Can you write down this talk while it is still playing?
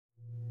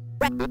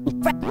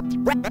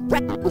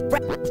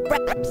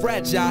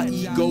Fragile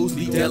egos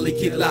lead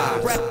delicate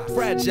lives.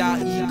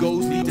 Fragile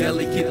egos lead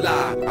delicate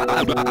lives.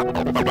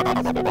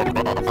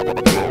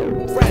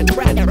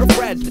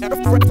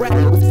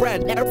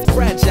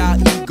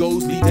 Fragile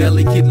egos lead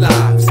delicate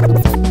lives.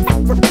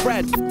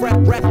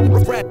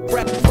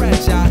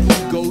 Fragile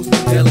egos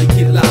lead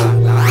delicate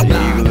lives. The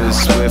eagle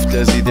is swift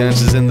as he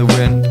dances in the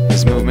wind.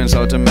 His movements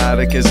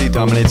automatic as he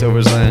dominates over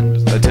his land.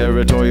 A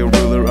territorial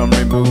ruler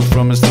unremoved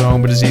from his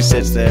throne, but as he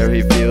sits there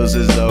he feels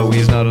as though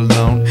he's not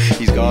alone.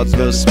 He's God's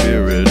the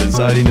spirit,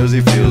 inside he knows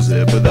he feels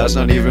it, but that's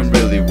not even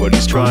really what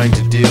he's trying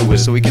to deal with.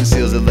 So he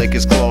conceals it like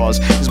his claws,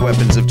 his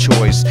weapons of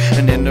choice.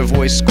 An inner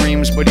voice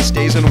screams, but he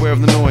stays unaware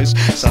of the noise.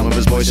 Some of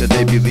his boys said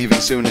they'd be leaving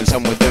soon, and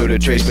some without a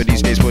trace, but he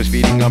stays voice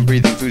feeding on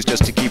breathing foods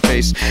just to keep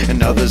pace.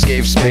 And others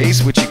gave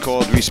space, which he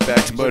called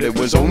respect, but it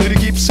was only to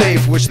keep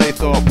safe, which they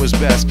thought was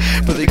best.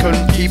 But they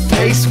couldn't keep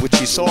pace, which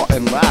he saw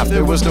and laughed.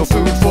 There was no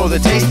food for the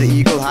taste, the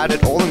eagle had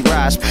it all in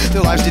grasp.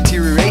 Their lives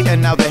deteriorate,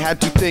 and now they had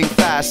to think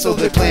fast, so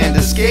they planned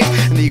escape,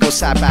 and the eagle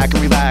sat back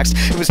and relaxed.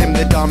 It was him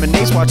that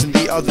dominates, watching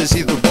the others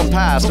either run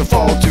past or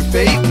fall to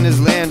fate in his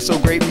land so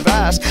great and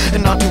vast.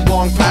 And not too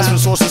long past,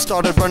 resources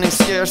started running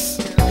scarce.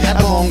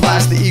 At long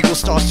last, the eagle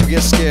starts to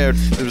get scared.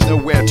 There was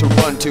nowhere to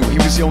run to, he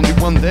was the only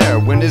one there.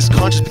 When his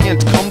conscience began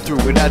to come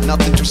through, it had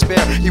nothing to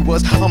spare. He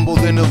was humbled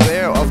and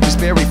aware of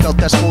despair, he felt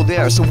that cold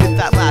air. So with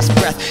that last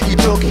breath, he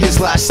took his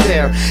last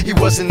stare. He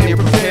wasn't near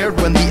prepared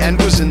when the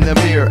end was in the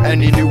mirror,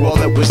 and he knew all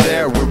that was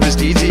there were his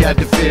deeds he had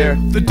to fear.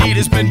 The deed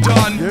has been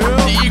done,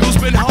 the eagle's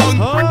been hung.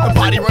 The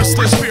body rusts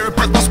the spirit,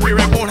 but the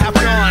spirit won't have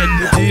none.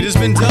 The deed has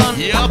been done,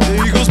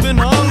 the eagle's been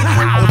hung.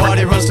 The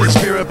body runs to the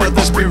spirit, but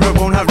the spirit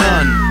won't have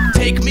none.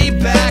 Take me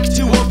back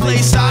to a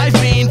place I've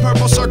been.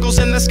 Purple circles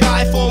in the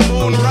sky, full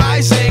moon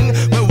rising.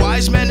 Where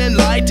wise men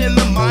enlighten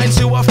the minds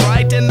who are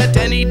frightened that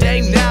any day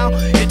now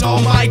it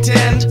all might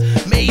end.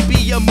 Maybe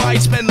you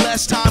might spend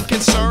less time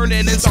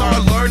concerning and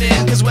start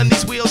learning. Cause when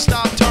these wheels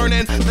stop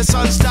turning, the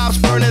sun stops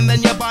burning,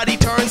 then your body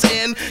turns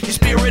in. Your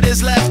spirit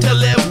is left to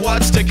live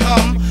what's to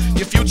come.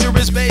 Your future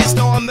is based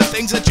on the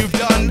things that you've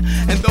done,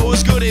 and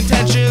those good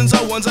intentions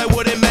are ones I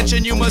wouldn't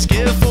mention. You must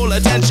give full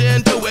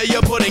attention to where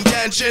you're putting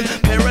tension.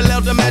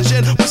 Parallel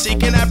dimension, we're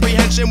seeking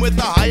apprehension with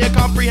the higher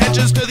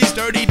comprehensions to these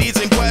dirty deeds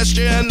in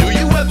question. Do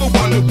you ever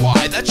wonder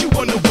why? That you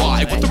wonder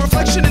why? What the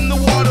reflection in the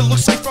water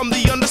looks like from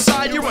the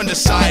underside? You're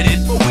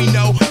undecided, but we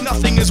know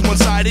nothing is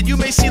one-sided. You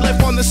may see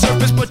life on the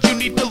surface, but you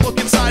need to look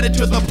inside it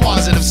to the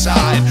positive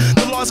side.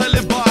 The laws I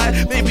live by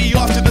may be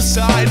off to the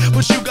side,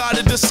 but you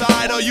gotta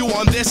decide, are you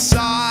on this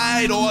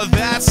side or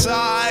that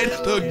side?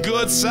 The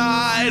good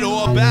side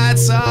or bad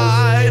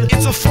side?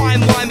 It's a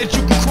fine line that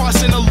you can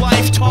cross in a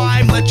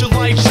lifetime. Let your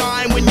light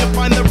shine when you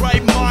find the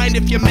right mind.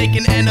 If you're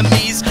making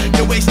enemies,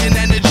 you're wasting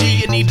energy.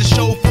 You need to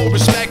show full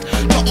respect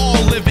to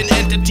all living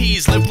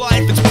entities. Live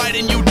life in spite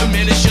and you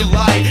diminish your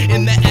light.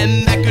 In the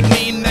end, that could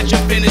mean that you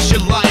finish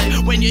your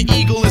life. When your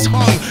eagle is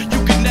hung,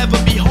 you could never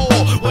be whole.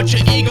 What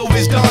your ego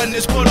has done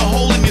is put a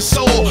hole in your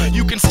soul.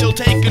 You can still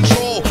take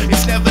control,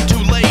 it's never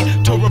too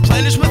late to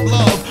replenish with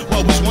love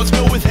what was once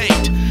filled with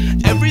hate.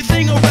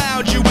 Everything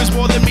around you is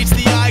more than meets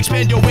the eye.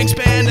 Expand your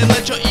wingspan and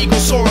let your eagle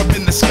soar up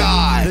in the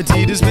sky. The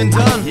deed has been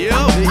done,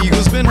 the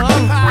eagle's been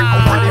hung.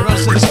 The body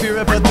runs to the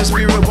spirit, but the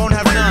spirit won't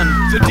have none.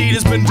 The deed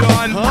has been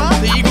done,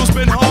 the eagle's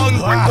been hung.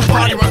 The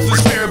body runs to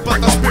the spirit,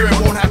 but the spirit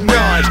won't have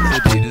none. The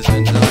deed has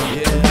been done, the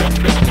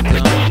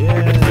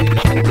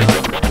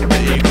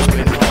eagle's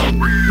been hung.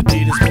 The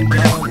deed has been done,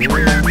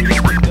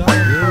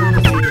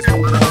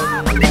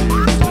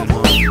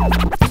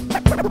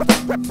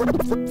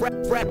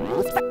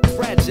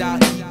 Fragile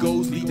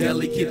egos lead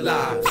delicate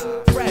lives.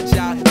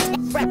 Fragile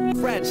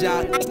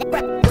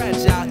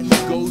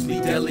egos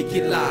lead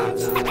delicate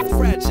lives.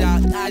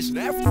 Fragile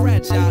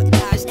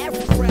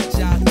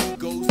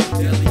egos lead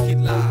delicate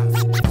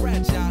lives.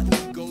 Fragile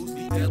egos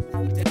lead delicate lives.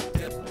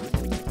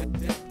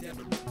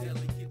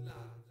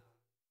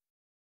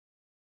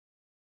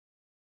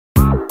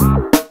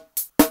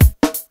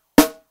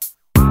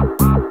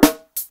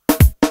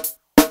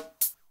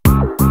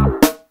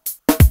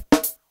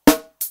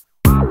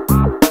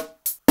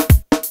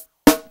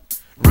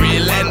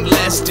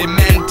 Relentless,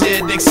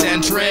 demented,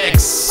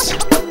 eccentrics.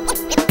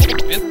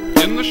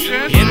 In the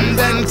shed.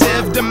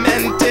 Inventive,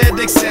 demented,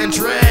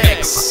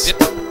 eccentrics.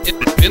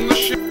 In the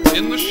shed.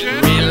 In the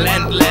shed.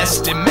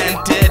 Relentless,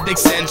 demented,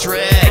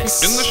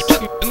 eccentrics. In the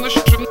shed. In the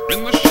shed.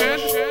 In the shed.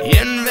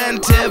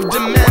 Inventive,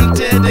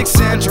 demented,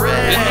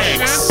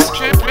 eccentrics.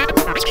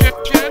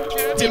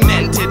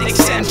 Demented,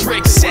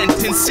 eccentric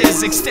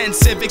sentences,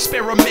 extensive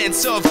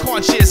experiments of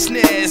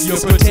consciousness. Your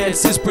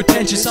pretense is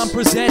pretentious. I'm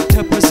present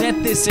to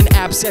present this an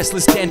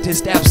abscessless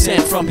dentist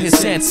absent from his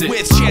senses.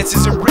 With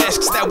chances and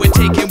risks that we're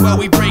taking while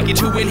we break it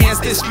to enhance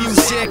this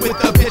music with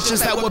the pictures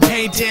that we're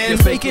painting. You're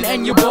faking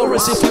and you're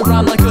Boris if you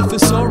rhyme like a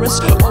thesaurus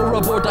or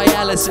aboard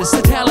dialysis.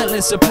 The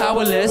talentless are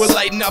powerless. We're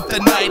lighting up the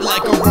night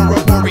like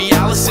Aurora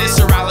Borealis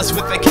or Alice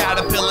with the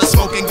caterpillar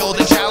smoking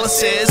golden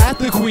chalices. At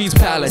the Queen's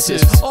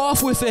palaces,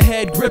 off with the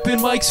head, gripping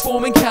mics,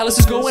 forming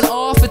calluses, going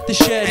off at the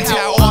shed. And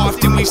how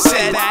often we've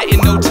said that in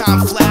no time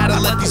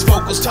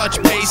vocals,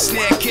 touch bass,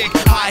 snare, kick,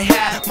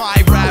 hi-hat, my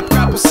rap,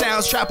 grapple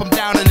sounds, trap them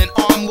down in an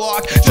arm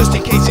lock. Just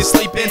in case you're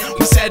sleeping,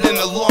 we set an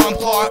alarm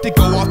clock to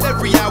go off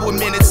every hour,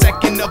 minute,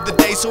 second of the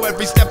day. So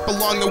every step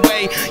along the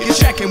way, you're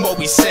checking what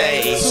we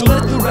say. So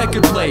let the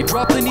record play,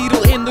 drop the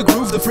needle in the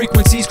groove. The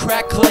frequencies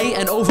crack clay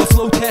and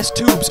overflow test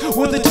tubes.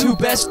 We're the two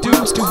best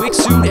dudes to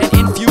exude and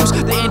infuse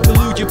the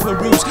interlude you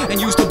peruse and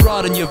use to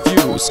broaden your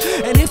views.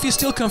 And if you're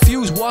still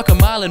confused, walk a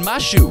mile in my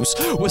shoes,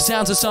 where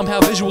sounds are somehow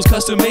visuals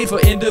custom made for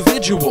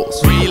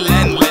individuals.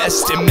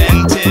 Relentless,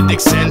 demented,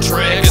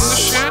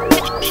 eccentrics.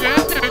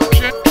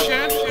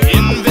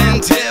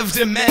 Inventive,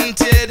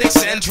 demented,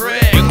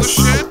 eccentrics.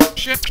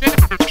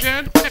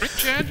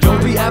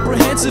 Don't be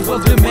apprehensive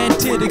of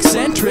demented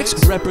eccentrics,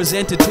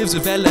 representatives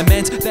of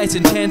elements that's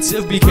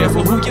intensive. Be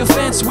careful who you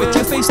fence with,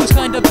 your face looks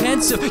kinda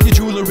pensive. Your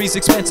jewelry's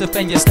expensive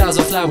and your styles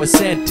are flower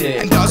scented.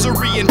 And those are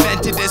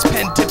reinvented as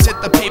pen tips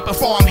at the paper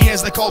farm.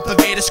 Here's the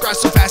cultivator, scratch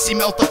so fast he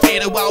melt the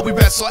fader while we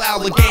wrestle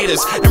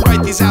alligators. And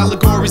write these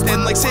allegories,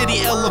 then like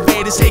city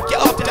elevators take you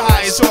up to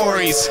higher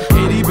stories.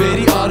 Itty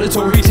bitty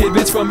auditory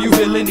tidbits from you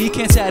villainy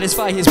can't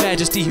satisfy his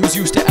majesty who's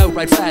used to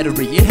outright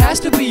flattery. It has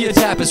to be a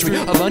tapestry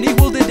of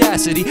unequaled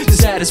audacity to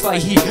satisfy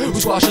he who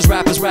squashes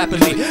rappers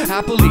rapidly,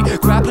 happily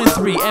grappling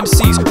three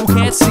MCs who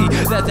can't see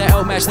that they're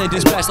outmatched and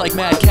dispatched like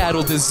mad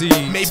cattle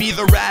disease. Maybe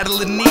the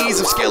rattling knees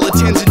of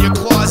skeletons in your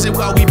closet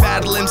while we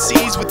battle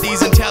MCs with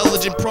these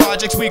intelligent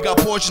projects. We got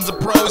portions of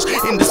prose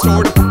in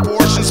distorted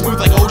proportions, smooth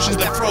like oceans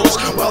that froze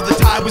while the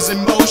tide was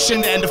in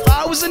motion. And if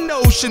I was a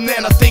notion,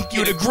 then I think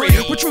you'd agree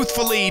we're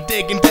truthfully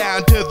digging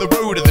down to the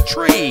root of the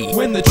tree.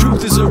 When the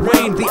truth is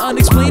arraigned, the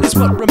unexplained is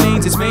what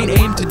remains. Its main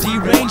aim to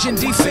derange and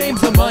defame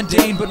the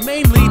mundane, but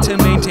mainly to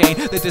maintain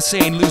that the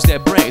sane lose their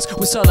brains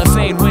with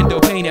cellophane, window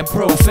pane, and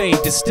profane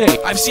disdain.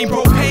 I've seen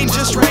propane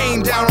just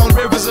rain down on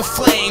rivers of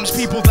flames.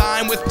 People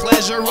dying with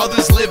pleasure,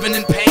 others living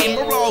in pain.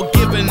 We're all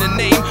given a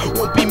name,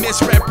 won't be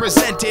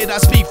misrepresented. I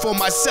speak for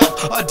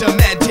myself, a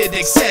demented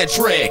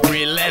eccentric.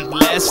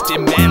 Relentless,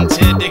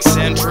 demented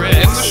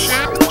eccentric.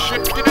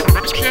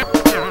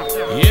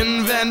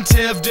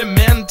 Inventive,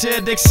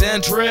 demented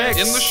eccentrics.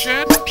 In the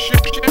shed.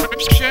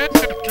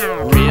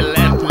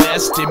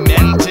 Relentless,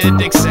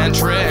 demented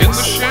eccentrics. In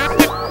the shed.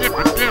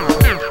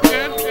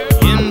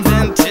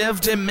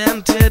 Inventive,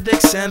 demented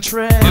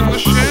eccentrics. In the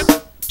shed.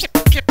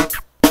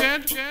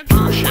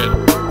 Toolshed.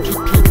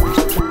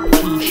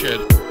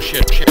 Toolshed.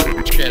 Shed. Sheds.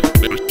 Toolshed.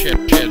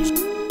 Two sheds.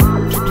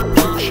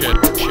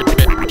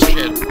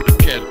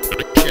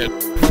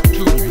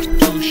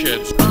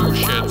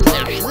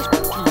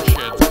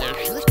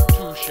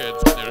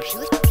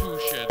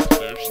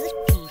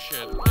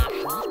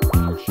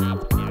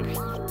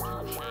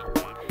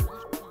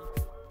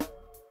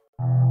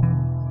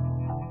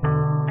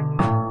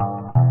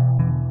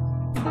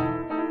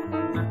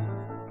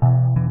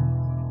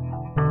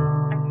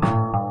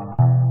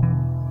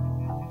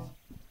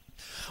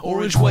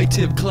 Orange white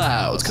tip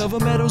clouds cover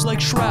meadows like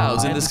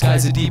shrouds, and the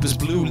skies the deepest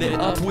blue lit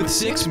up with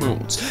 6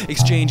 moons.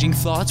 Exchanging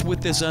thoughts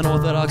with this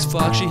unorthodox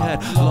fox, she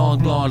had long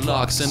blonde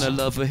locks and a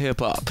love for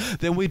hip-hop.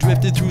 Then we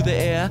drifted through the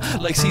air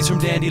like seeds from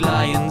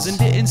dandelions and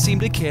didn't seem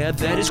to care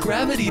that it's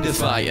gravity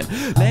defying.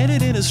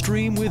 Landed in a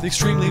stream with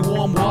extremely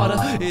warm water,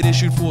 it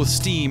issued forth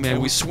steam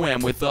and we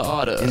swam with the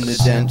otters. In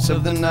the depths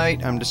of the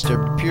night, I'm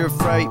disturbed with pure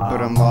fright, but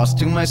I'm lost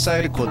to my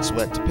sight, a cold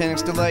sweat to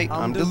panic's delight.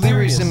 I'm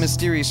delirious and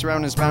mysterious,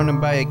 surrounded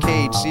bounded by a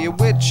cage. See a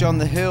witch on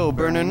the hill,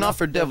 burning off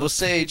her devil's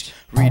sage,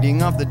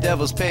 reading off the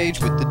devil's page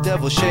with the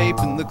devil's shape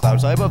in the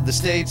clouds high above the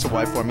stage. So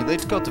I formulate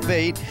to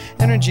cultivate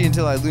energy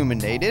until I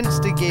illuminate,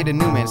 instigate a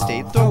new man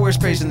state, throw words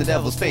praise in the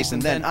devil's face,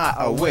 and then I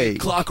awake.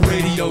 Clock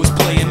radio's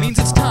playing, means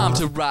it's time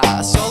to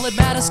rise. Solid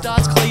matter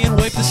starts claying,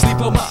 wipe the sleep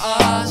on my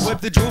eyes.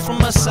 Wipe the drool from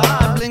my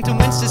side, blinked and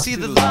winced to see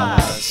the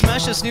light.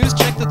 Smash a snooze,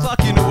 check the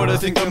clock, you know what I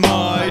think I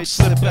might.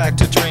 Slip back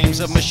to dreams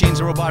of machines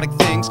or robotic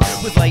things,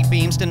 with light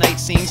beams to night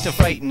scenes to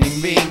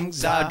frightening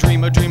beings. I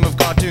dream a dream of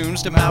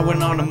cartoons to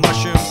mowing on a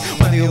mushroom.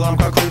 When the alarm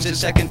clock croons its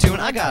second tune,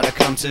 I gotta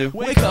come to.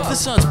 Wake up, the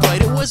sun's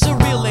bright, it was a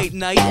real late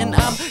night, and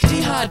I'm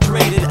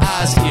dehydrated,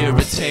 eyes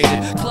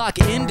irritated. Clock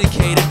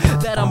indicated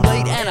that I'm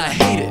late and I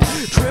hate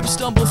it. Trip,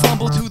 stumble,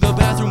 fumble to the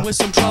bathroom with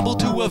some trouble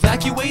to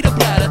evacuate a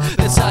bladder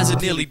that size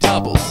had nearly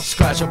double.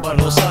 Scratch a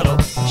butthole subtle,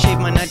 shave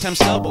my nighttime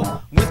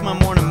stubble. With my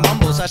morning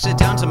mumbles, I sit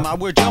down to my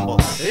word jumble.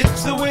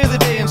 It's the way of the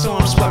day, and so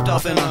I'm swept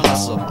off in a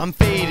hustle. I'm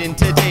fading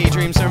to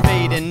daydreams, are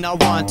invading,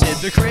 not wanted.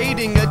 They're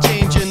creating a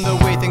change in the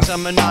way things are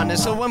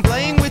monotonous. So I'm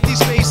playing with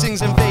these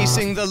facings and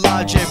facing the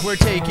logic. We're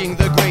taking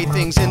the great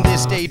things in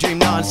this daydream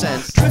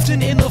nonsense.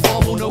 Drifting in the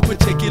Volvo, no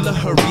particular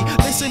hurry.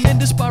 Listening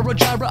to Spiral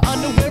Gyra,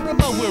 unaware of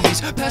my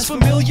worries. Past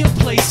familiar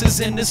places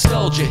and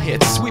nostalgia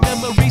hits. Sweet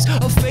memories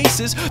of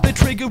faces that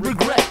trigger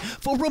regret.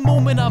 For a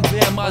moment I'm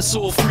there, my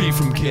soul free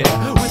from care,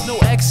 with no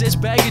excess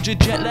baggage or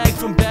jet lag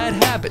from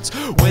bad habits.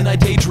 When I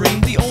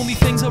daydream, the only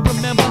things I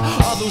remember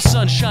are those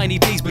sunshiny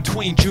days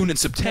between June and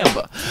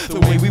September. The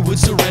way we would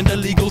surrender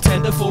legal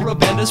tender for a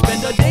bender,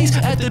 spend our days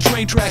at the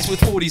train tracks with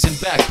 40s and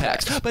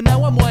backpacks. But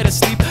now I'm wide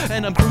asleep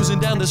and I'm cruising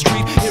down the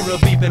street, hear a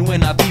beep, and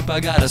when I peep I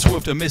gotta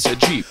swerve to miss a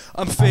Jeep.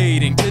 I'm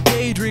fading to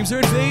daydreams, they're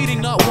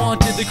invading, not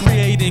wanted, the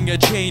creating, a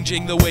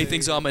changing the way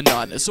things are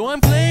monotonous. So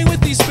I'm playing with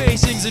these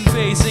spacings and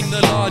facing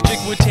the logic,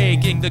 we're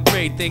taking the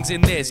great things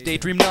in this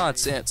daydream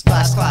nonsense.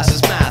 Last class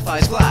is math,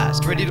 eyes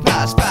glassed, ready to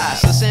pass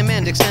fast. The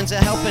semantic extends a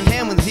helping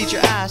hand when the teacher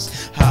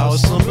asks,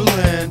 How's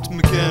Slumberland,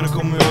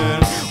 mechanical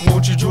man?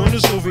 Won't you join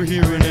us over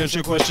here and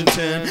answer question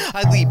 10?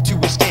 I leap to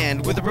a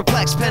stand with a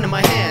perplexed pen in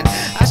my hand,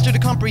 asked her to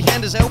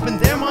comprehend as I opened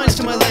their minds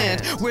to my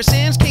land, where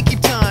sands can't keep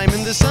time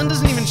and the sun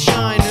doesn't even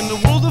shine, in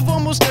the world of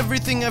almost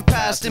everything I've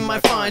passed in my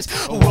finds,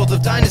 a world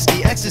of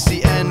dynasty,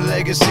 ecstasy, and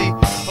legacy,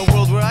 a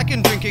world where I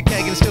can drink a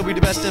keg and still be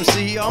the best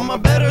MC. On my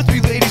bed are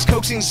 3 ladies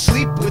coaxing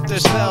sleep with their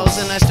spells,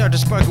 and I start to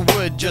spark a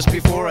wood just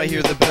before I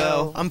hear the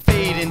bell. I'm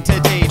fading to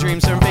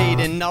daydreams, they're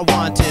invading, not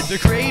wanted, they're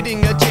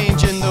creating a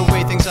change in the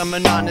way things are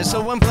monotonous.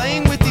 So I'm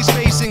playing with these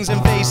facings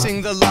and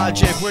facing the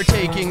logic, we're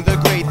taking the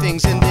great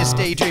things in this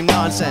daydream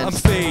nonsense.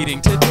 I'm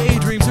fading to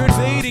daydreams, they're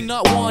invading,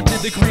 not wanted,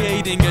 they're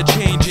creating a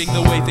changing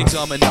the way things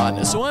are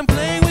monotonous. So I'm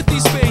playing with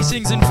these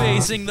facings and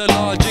facing the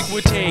logic,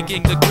 we're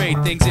taking the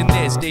great things in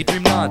this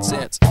daydream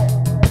nonsense.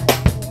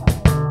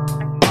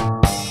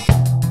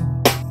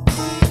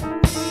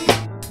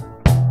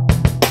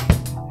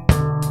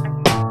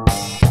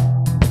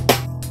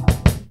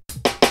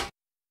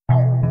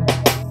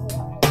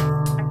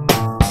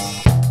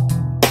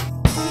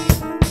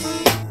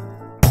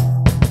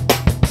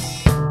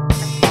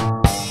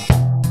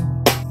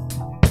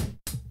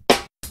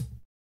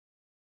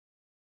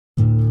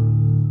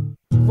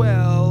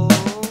 Well,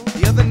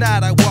 the other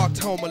night I walked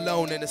home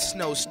alone in a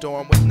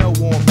snowstorm with no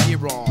warm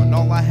gear on.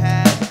 All I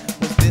had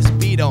was this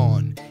beat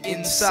on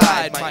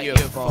inside my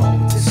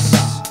earphones.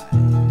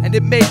 And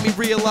it made me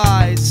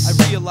realize,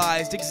 I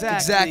realized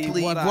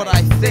exactly what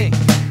I think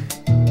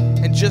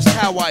and just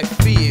how I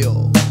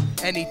feel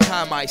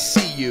anytime I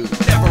see you.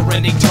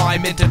 Never-ending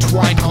time,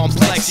 intertwined,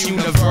 complex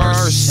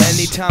universe.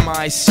 Anytime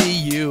I see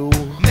you.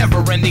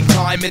 Never-ending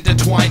time,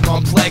 intertwined,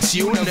 complex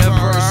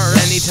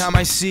universe. Anytime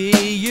I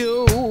see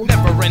you.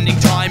 Never-ending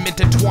time,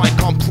 intertwined,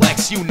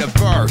 complex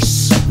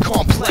universe.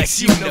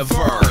 Complex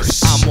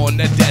universe. I'm on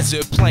a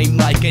desert plain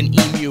like an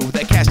emu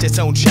that casts its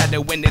own shadow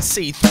when it's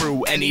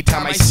see-through.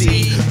 Anytime I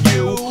see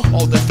you,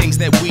 all the things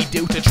that we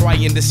do to try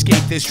and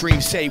escape this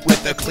dream state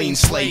with a clean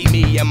slate.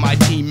 Me and my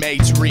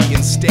teammates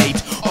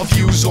reinstate our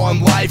views on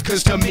life,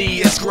 cause to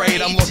me it's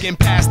great. I'm looking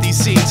past these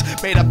scenes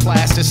made of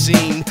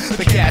plasticine,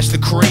 the cash, the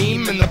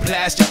cream, and the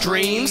plastic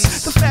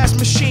dreams, the fast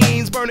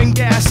machines burning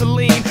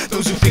gasoline,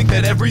 those who think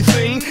that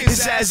everything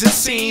is as it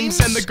seems,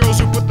 and the girls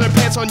who put their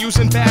pants on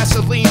using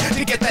Vaseline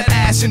to get that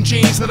ass in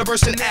jeans that are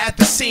bursting at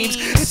the seams.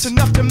 It's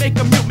enough to make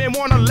a mute man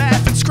wanna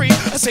laugh and scream.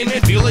 A sane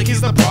man feel like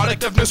he's the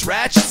product of Miss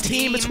Ratchet's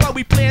team. It's why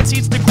we plant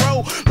seeds to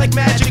grow like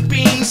magic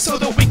beans, so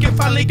that we can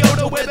finally go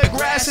to where the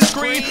grass is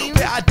green,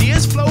 where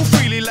ideas flow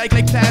freely like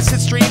placid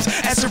streams.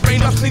 As the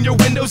rain, I'll clean your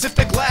windows if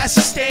the glass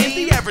is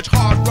stained. The average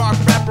hard rock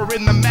rapper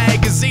in the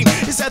magazine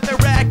is that they're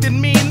acting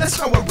mean. That's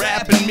not what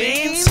rapping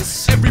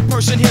means. Every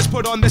person here's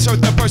put on this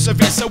earth to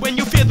persevere, so when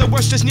you fear the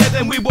worst is near,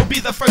 then we will be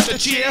the first to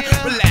cheer.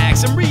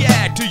 Relax and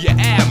react to your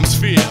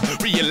atmosphere.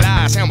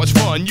 Realize how much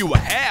fun you are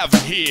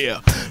having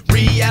here.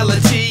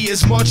 Reality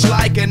is much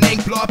like an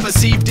ink blot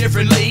perceived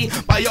differently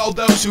by all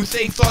those who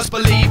think thoughts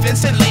believe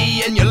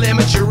instantly, and you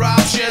limit your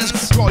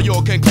options. Draw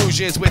your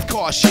conclusions with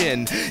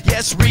caution.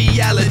 Yes,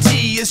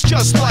 reality is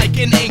just like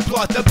an ink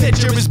blot. The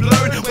picture is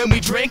blurred when we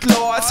drink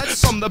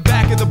lots. From the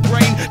back of the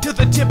brain to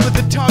the tip of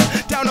the tongue,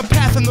 down a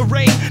path in the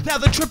rain. Now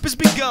the trip has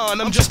begun.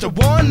 I'm just a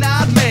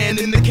one-eyed man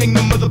in the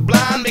kingdom of the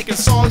blind, making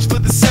songs for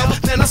the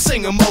self, then I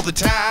sing them all the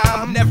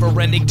time.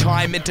 Never-ending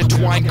time,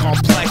 intertwined,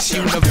 complex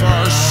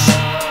universe.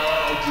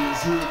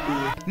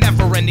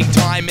 Never-ending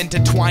time,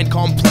 intertwined,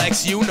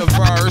 complex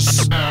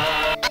universe.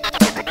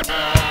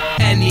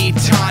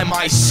 Anytime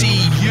I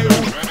see you,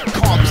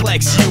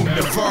 complex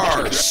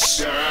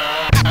universe.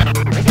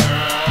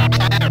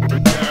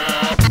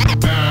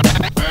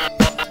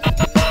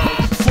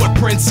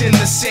 Footprints in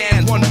the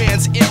sand, one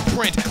man's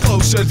imprint,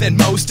 closer than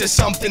most to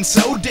something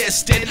so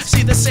distant.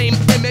 See the same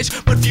image,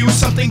 but view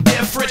something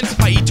different.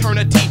 My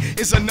eternity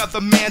is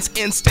another man's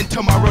instant.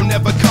 Tomorrow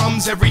never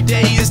comes, every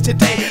day is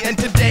today, and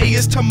today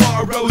is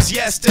tomorrow's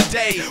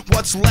yesterday.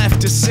 What's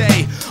left to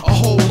say? A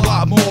whole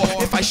lot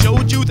more. If I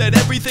showed you that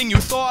everything you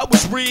thought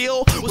was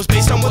real was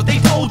based on what they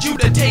told you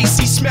to taste,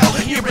 see, smell,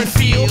 hear, and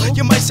feel,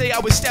 you might say I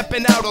was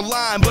stepping out of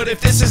line. But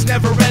if this is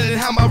never ending,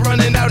 how am I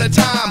running out of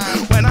time?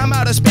 When I'm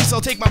out of space,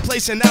 I'll take my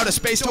place in outer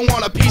space. Don't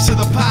want a piece of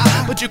the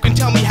pie, but you can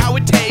tell me how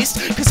it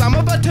tastes, cause I'm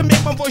about to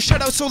make my voice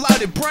shut out so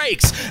loud it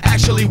breaks.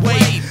 Actually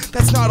wait,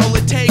 that's not all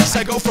it takes.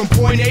 I go from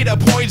point A to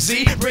point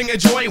Z. Bring a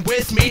joint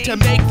with me to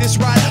make this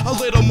ride a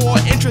little more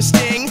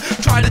interesting.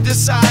 Try to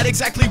decide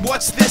exactly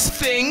what's this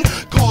thing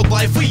called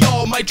life. We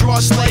all might draw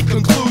a slight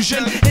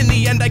conclusion. In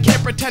the end I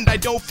can't pretend I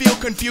don't feel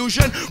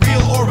confusion,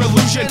 real or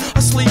illusion,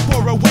 asleep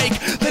or awake.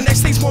 The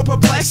next thing's more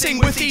perplexing. progressing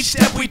with each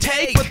step we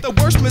take. But the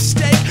worst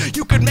mistake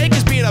you could make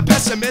is being a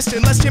pessimist.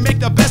 Unless you make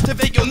the best of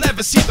it, you'll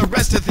never see the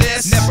rest of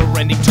this.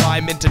 Never-ending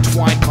time,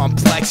 intertwined,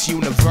 complex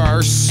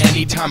universe.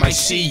 Anytime I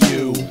see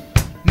you.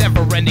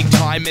 Never-ending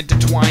time,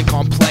 intertwined,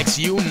 complex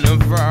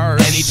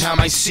universe. Anytime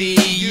I see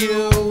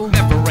you.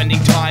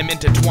 Never-ending time,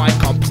 intertwined,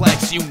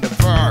 complex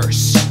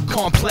universe.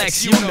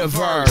 Complex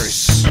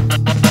universe.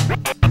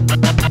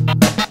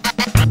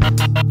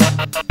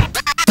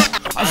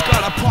 I've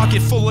got a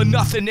pocket full of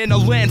nothing in a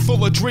land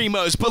full of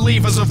dreamers,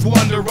 believers of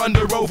wonder,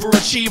 under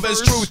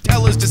overachievers, truth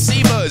tellers,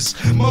 deceivers,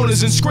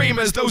 moaners and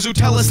screamers, those who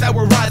tell us that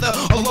we're either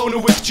alone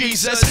or with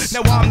Jesus.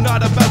 Now I'm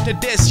not about to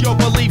diss your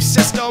belief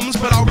systems,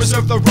 but I'll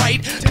reserve the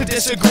right to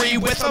disagree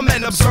with them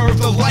and observe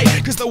the light.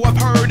 Cause though I've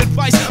heard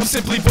advice, I'm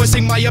simply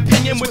voicing my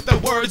opinion with the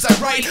words I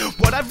write.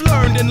 What I've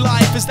learned in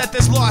life is that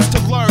there's lots to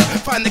learn.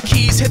 Find the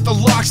keys, hit the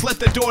locks, let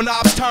the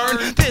doorknobs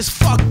turn. This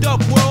fucked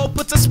up world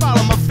puts a smile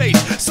on my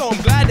face, so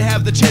I'm glad to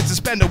have the chance to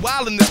spend a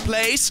while in this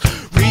place.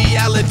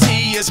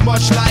 Reality is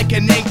much like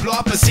an ink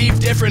blot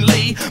perceived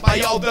differently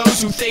by all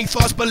those who think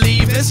thoughts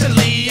believe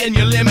instantly, and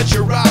you limit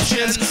your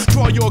options.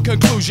 Draw your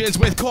conclusions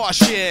with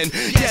caution.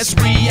 Yes,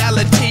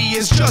 reality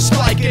is just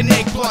like an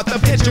ink blot. The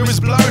picture is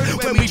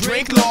blurred when we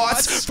drink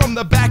lots. From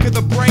the back of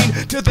the brain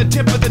to the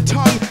tip of the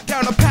tongue,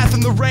 down a path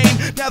in the rain.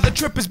 Now the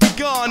trip has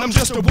begun. I'm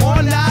just a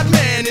one-eyed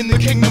man in the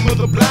kingdom of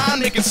the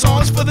blind, making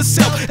songs for the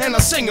self, and I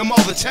sing them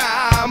all the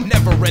time.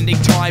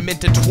 Never-ending time,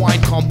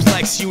 intertwined,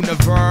 complex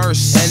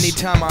universe.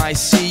 Anytime I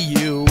see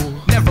you.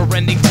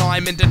 Never-ending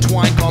time,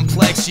 intertwined,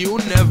 complex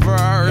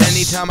universe.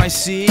 Anytime I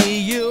see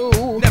you.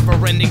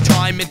 Never-ending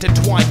time,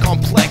 intertwined,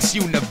 complex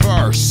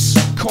universe.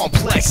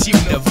 Complex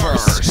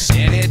universe.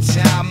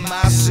 Anytime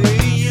I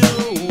see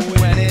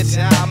you.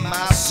 Anytime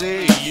I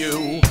see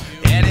you.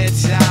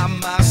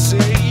 Anytime I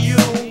see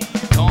you.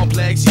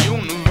 Complex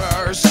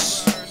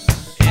universe.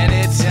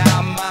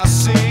 Anytime I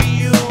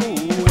see you.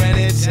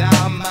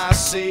 Anytime I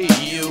see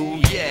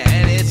you. Yeah,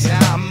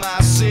 anytime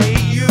I see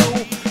you.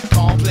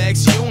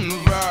 Complex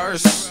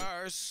universe.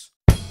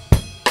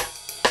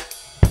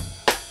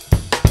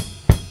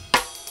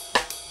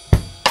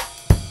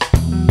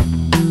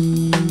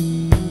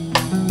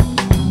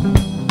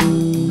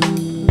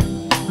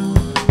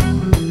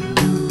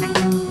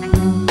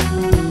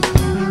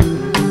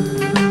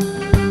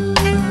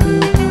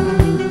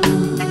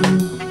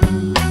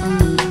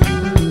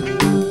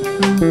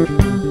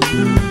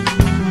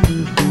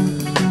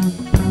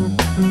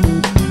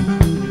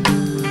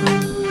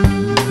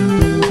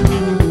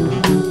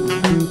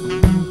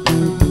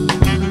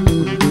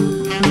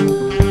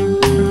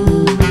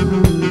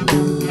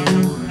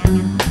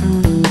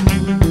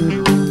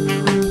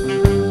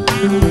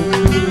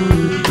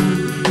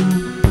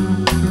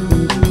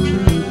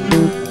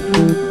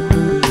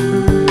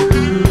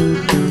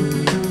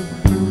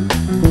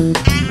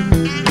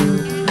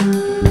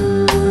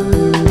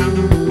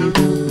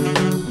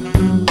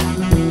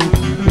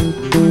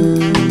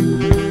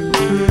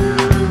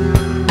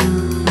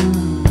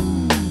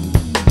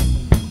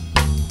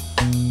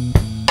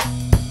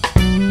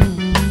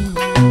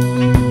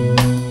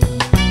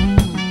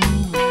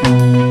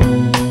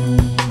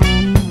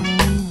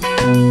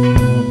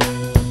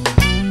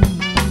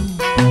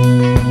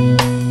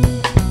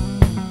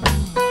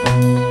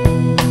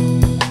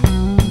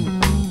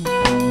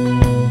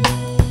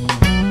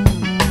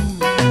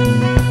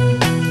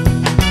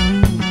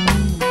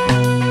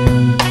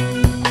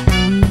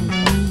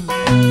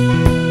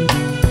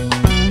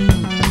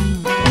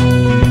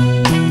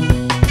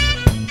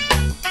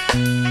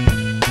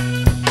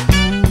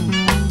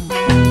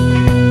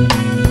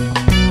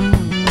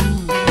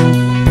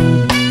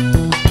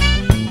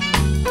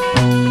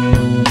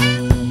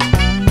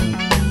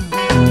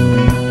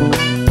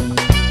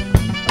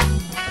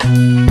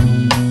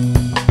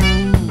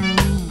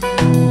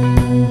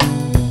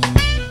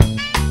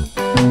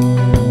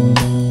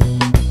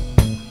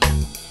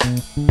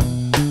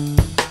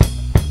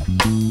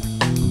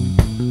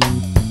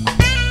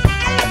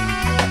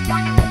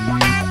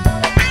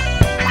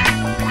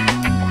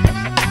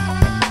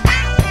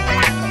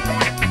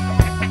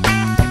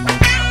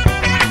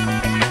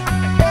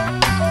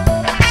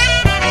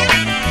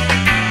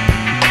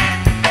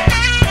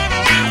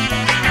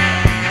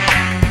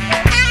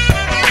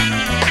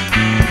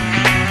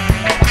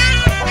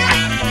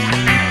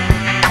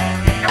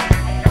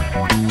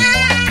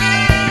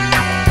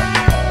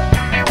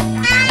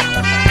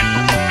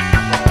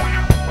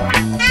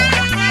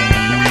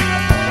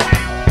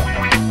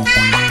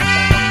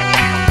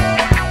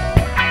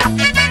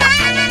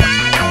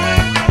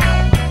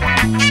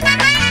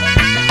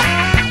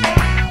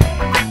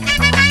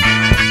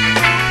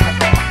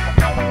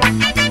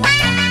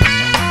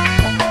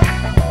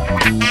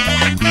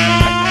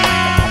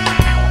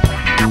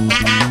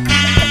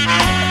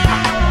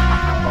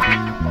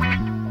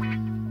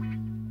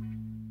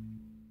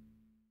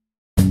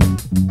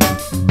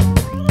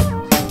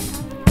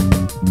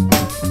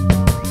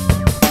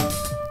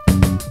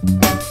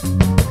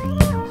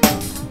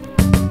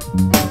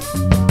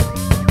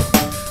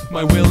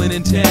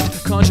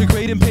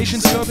 Conjugate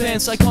impatient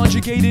serpents, I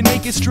conjugate and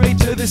make it straight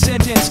to the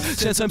sentence.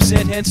 Since I'm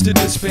sent hence to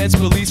dispense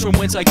beliefs from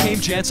whence I came,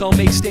 gents, I'll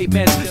make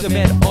statements,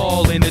 demand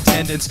all in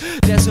attendance.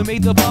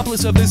 Decimate the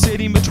populace of the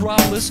city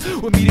metropolis,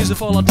 where meteors that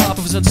fall on top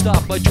of us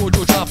unstopped by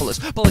Georgeopoulos.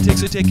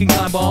 Politics a ticking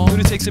time bomb,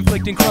 lunatics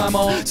inflicting crime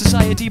on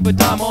society, but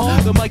I'm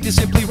on the mic to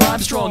simply rhyme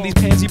strong. These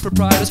pansy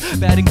proprietors,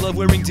 batting glove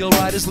wearing deal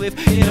riders, live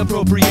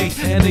inappropriate,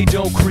 and they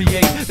don't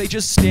create. They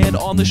just stand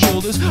on the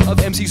shoulders of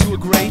MCs who are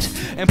great,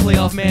 and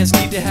playoff mans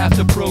need to have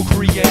to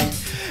procreate.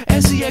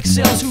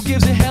 SEXLs, who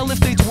gives a hell if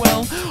they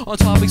dwell on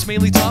topics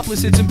mainly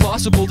topless, it's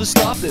impossible to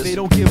stop this. They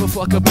don't give a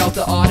fuck about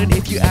the art, and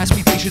if you ask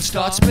me, they should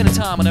start spending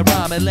time on a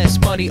rhyme and less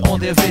money on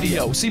their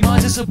video. See,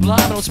 mine's is sublime,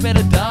 I don't spend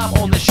a dime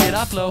on the shit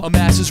I flow. A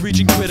masses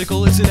reaching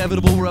critical, it's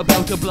inevitable, we're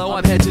about to blow.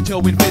 I'm head to toe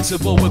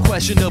invincible with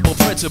questionable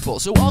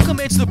principles. So I'll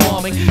commence the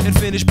bombing and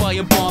finish by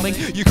embalming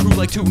your crew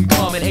like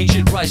Tutankhamun,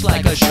 ancient Christ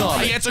like a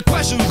shaman. I answer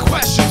questions with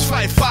questions,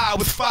 fight fire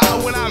with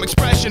fire. When I'm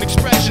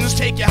expressions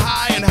take you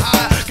high and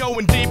high,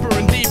 going deeper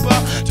and deeper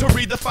to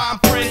read the fine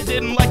print.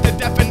 Didn't like the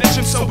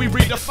definition, so we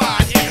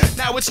redefine it.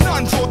 Now it's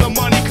none for the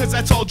money, cause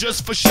that's all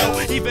just for show.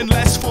 Even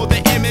less for the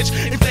image,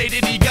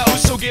 inflated ego.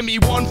 So give me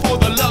one for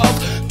the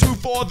love, two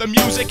for the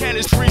music, and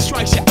it's 3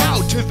 strikes you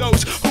out to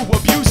those who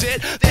abuse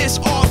it. This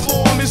art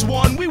form is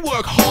one we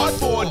work hard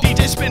for.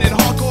 DJ spinning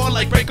hardcore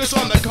like breakers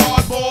on the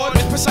cardboard.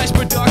 With precise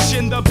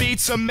production, the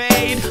beats are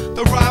made,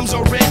 the rhymes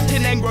are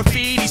written and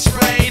graffiti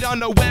sprayed.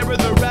 Unaware of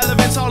the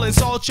relevance, I'll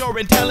insult your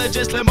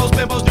intelligence. Limos,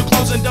 bimbos, new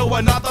clothes, and dough,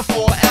 another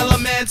 4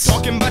 elements.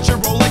 Talking about your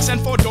Rolex and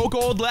 4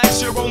 gold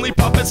legs. You're only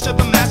puppets to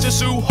the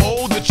masters who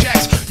hold the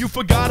checks. You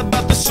forgot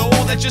about the soul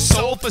that you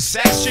sold for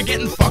sex. You're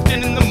getting fucked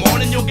in the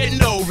morning, you'll get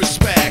no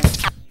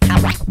respect. I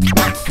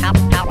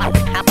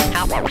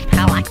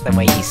like the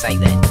way you say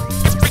that.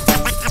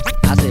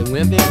 I said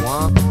wimpy,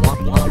 womp,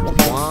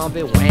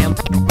 wompy, wham,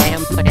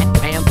 wham,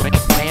 wham,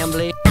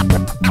 whambly.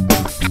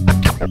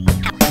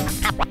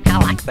 I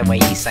like the way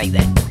you say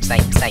that.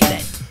 Say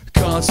that.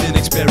 Constant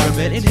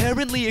experiment,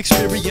 inherently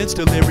experienced,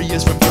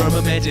 delirious from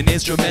firmament, an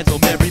instrumental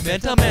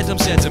merriment. I meant I'm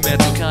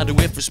sentimental,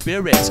 conduit for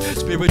spirits,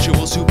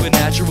 spiritual,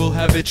 supernatural,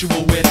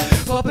 habitual wit.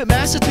 Puppet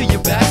master to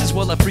your bastards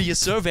while I free your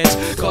servants.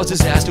 Cause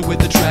disaster with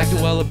the tractor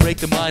while I break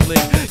the mind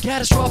link.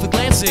 Catastrophic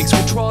land sinks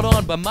when trod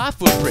on by my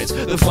footprints.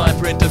 The fine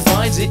print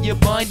defines it, you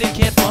bind and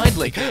can't find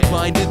link.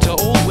 Minded to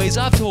old ways,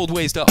 I've told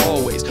ways to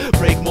always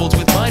break molds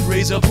with mind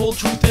rays, uphold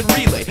truth and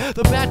relay.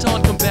 The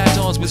baton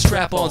combatons with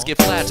strap-ons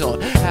get flat on.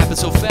 Happened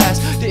so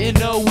fast, didn't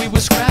know we were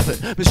scrapping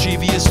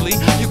mischievously.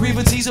 Your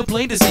grievances are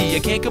plain to see.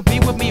 You can't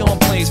compete with me on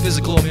planes,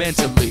 physical or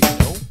mentally.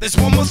 There's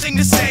one more thing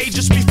to say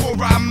just before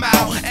I'm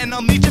out, and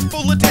I'll need your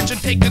full attention,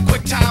 take a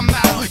quick time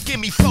out. Give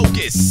me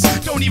focus,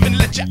 don't even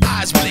let your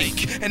eyes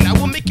blink, and I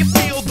will make you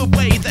feel the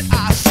way that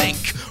I think.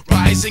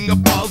 Rising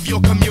above your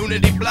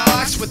community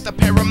blocks with the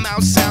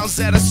paramount sounds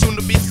that are soon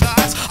to be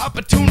thoughts.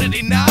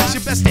 Opportunity knocks,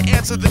 you're best to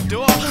answer the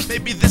door.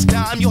 Maybe this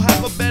time you'll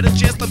have a better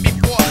chance than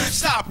before.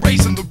 Stop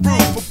raising the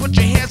roof or put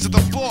your hands to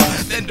the floor.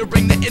 Then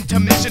during the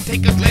intermission,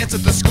 take a glance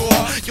at the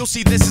score. You'll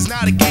see this is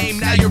not a game,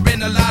 now you're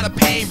in a lot of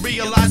pain.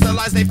 Realize the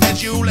lies they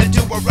fed you led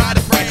to a ride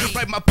of brain.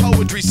 Write my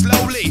poetry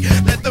slowly,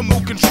 let the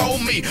mood control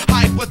me.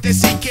 Hide what they're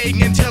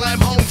seeking until I'm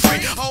home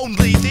free.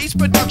 Only these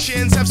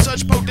productions have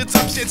such potent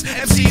substance.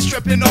 MCs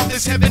stripping off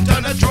this, haven't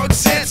done a drug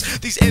since.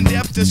 These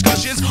in-depth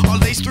discussions are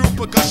laced through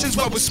percussions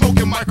while we're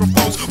smoking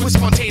microphones with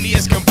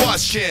spontaneous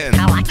combustion.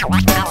 I like the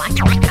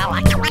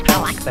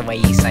way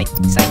you say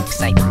that.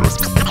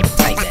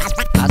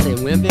 I said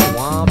wimpy,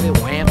 wompy,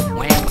 wham,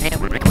 wham,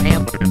 wham,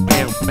 wham,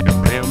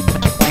 wham,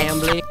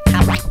 whambly.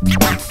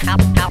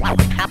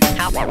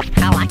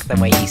 I like the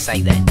way you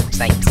say that.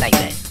 Say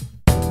that.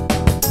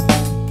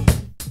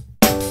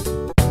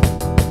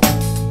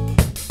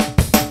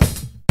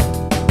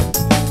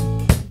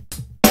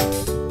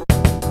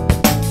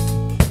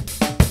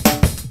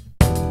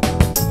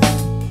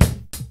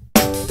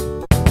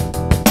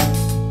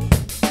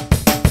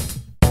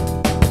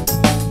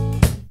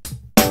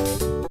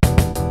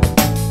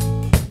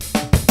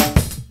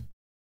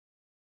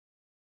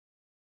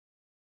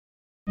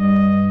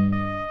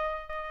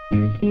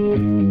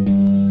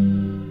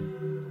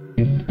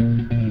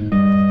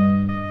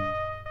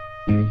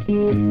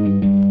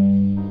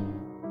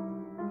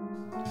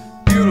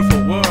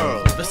 Beautiful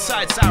world, the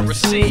sights I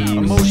receive,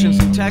 Emotions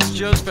and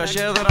textures, fresh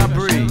air that I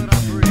breathe.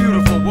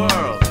 beautiful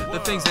world, The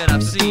things that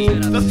I've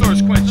seen, the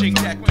thirst quenching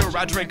nectar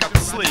I drink up the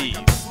sleeve.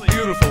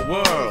 Beautiful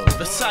world,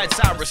 The sights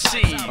I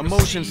receive,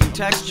 emotions and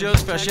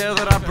textures, fresh air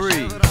that I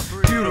breathe.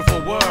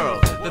 beautiful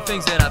world, the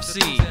things that I've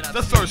seen.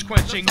 the thirst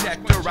quenching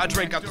nectar I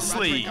drink up the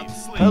sleeve.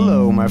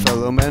 Hello, my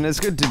fellow man, it's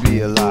good to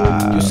be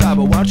alive.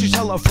 Cyber, why don't you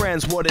tell our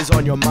friends what is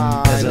on your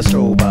mind? As I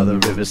stroll by the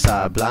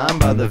riverside, blind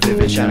by the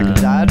vivid shine, I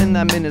died in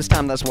that minute's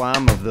time. That's why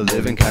I'm of the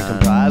living kind,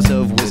 comprised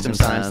of wisdom,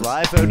 science,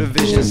 life, out of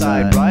vision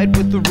side, right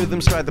with the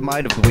rhythm, stride the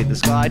might of the weight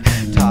that's glide,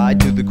 tied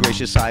to the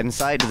gracious side,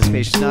 inside of the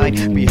spacious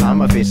night. Behind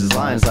my face is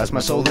lions, lies my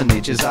soul in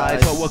nature's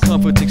eyes. But what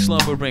comforting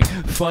slumbering,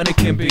 fun it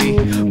can be,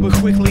 but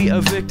quickly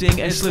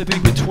evicting and slipping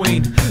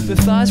between the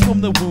thighs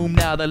from the womb.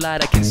 Now the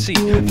light I can see,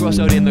 thrust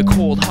out in the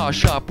cold, harsh,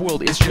 sharp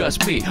world, it's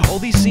just me. All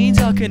these scenes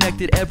are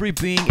connected, every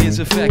being is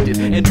affected,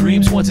 and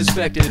dreams once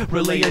inspected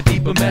relay a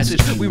deeper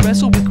message. We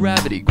wrestle with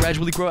gravity,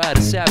 gradually grow out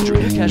of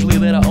savagery, casually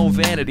let our own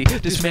vanity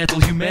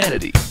dismantle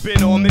humanity.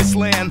 Been on this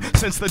land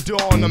since the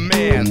dawn of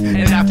man,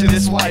 and after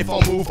this life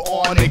I'll move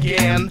on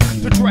again,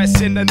 to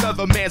dress in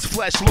another man's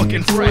flesh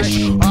looking fresh.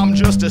 I'm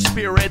just a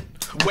spirit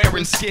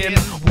wearing skin,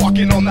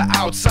 walking on the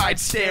outside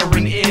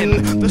staring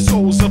in. The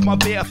soles of my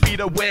bare feet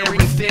are wearing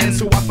thin,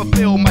 so I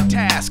fulfill my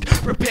task,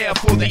 prepare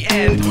for the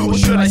end, or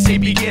should I say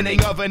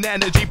beginning of an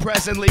energy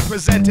presently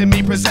presenting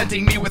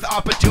me with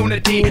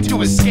opportunity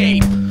to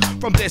escape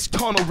from this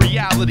tunnel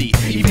reality.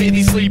 Evade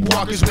these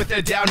sleepwalkers with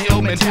their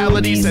downhill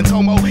mentality. Since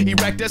Homo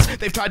erectus,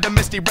 they've tried to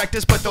misdirect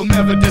us, but they'll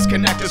never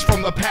disconnect us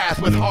from the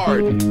path with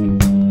heart.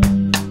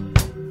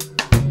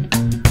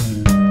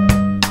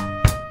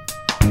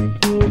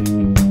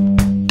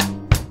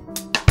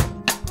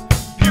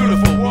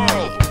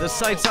 The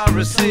sights I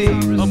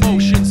receive,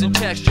 emotions and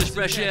textures,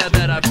 fresh air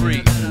that I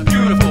breathe.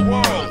 Beautiful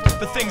world,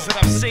 the things that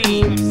I've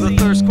seen, the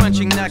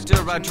thirst-quenching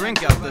nectar I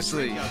drink out the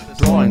sleeve.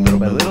 Drawing little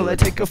by little, I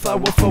take a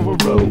flower for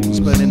a rose,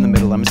 but in the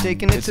middle I'm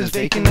mistaken, it's as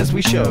vacant as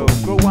we show.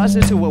 Grow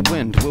wiser to a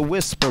wind, we'll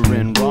whisper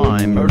in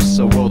rhyme. Earth's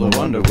a world of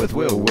wonder with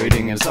will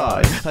waiting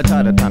inside. A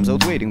tide of times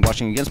old waiting,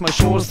 washing against my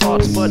shore's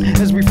thoughts, but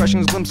as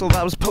refreshing as glimpse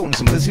allows potent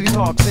simplicity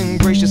talks. In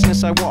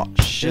graciousness I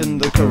watch, in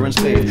the currents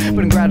fade,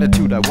 but in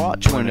gratitude I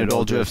watch when it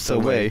all drifts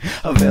away.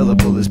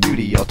 Available is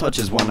beauty, all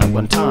touches one at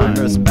one time.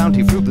 Earth's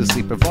bounty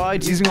fruitlessly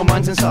provides, easing our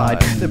minds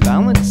inside. The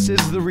balance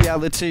is the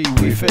reality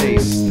we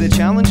face. The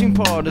challenging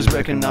part is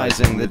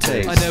recognizing the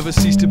taste. I never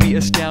cease to be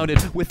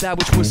astounded with that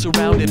which we're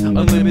surrounded.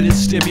 Unlimited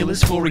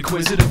stimulus for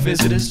inquisitive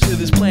visitors to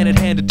this planet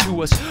handed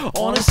to us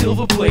on a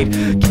silver plate.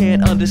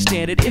 Can't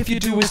understand it, if you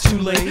do it's too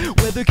late.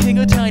 Whether king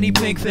or tiny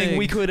pink thing,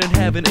 we couldn't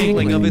have an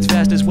inkling of its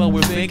vastness while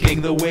we're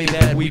thinking the way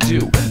that we do.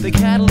 The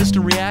catalyst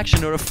and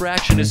reaction are a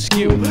fraction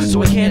askew,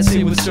 so I can't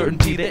say with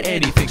certainty that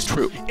anything's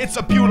true. It's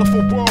a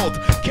beautiful world,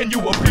 can you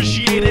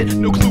appreciate it?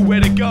 No clue where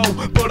to go,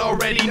 but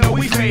already know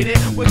we've made it.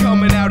 We're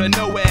coming out of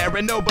nowhere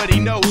and nobody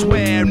knows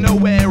where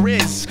nowhere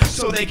is,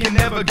 so they can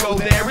never go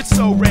there. It's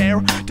so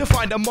rare to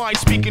find a mind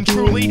speaking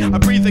truly. I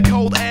breathe the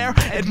cold air,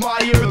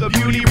 admire the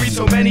beauty, read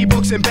so many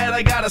books in bed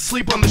I gotta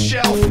sleep on the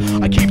shelf.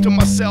 I keep to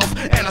myself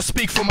and I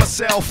speak for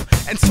myself,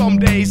 and some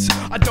days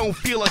I don't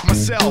feel like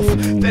myself,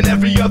 then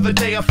every other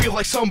day I feel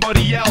like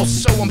somebody else.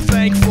 So I'm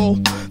thankful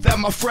that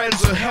my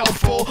friends are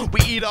helpful.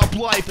 We eat up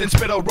life and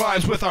spit out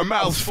rhymes with our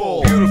mouths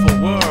full.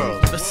 Beautiful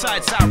world, The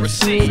sights I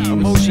receive,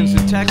 emotions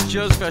and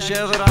textures, fresh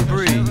air that I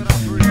breathe.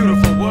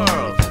 beautiful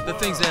world, The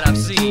things that I've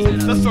seen,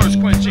 the thirst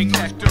quenching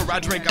nectar I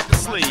drink up the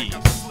sleeve.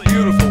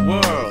 Beautiful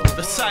world,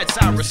 The sights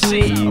I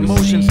receive,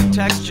 emotions and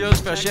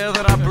textures, fresh air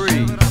that I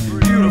breathe.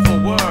 beautiful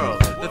world,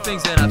 the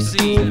things that I've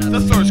seen. the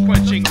thirst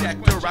quenching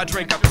nectar I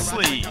drink up the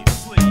sleeve.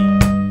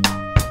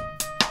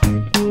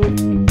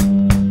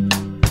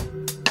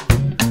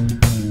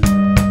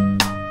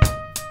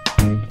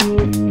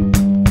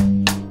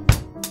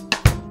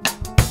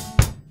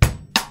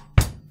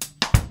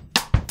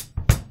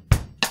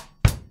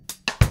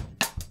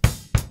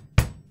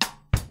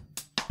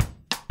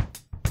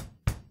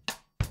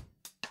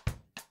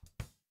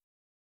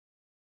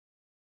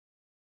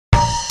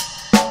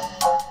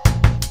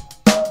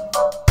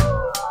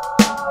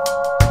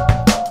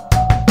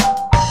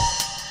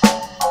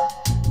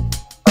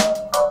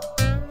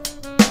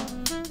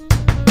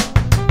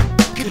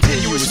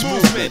 Continuous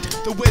movement,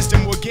 the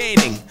wisdom we're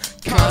gaining,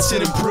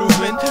 constant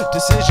improvement,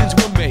 Decisions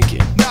we're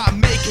making, not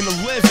making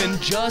a living,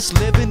 just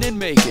living and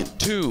making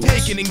tunes.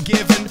 taking and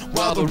giving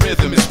while the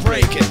rhythm is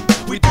breaking.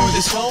 We do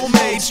this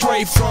homemade,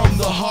 straight from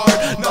the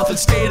heart, nothing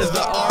state of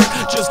the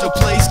art, just a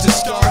place to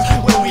start.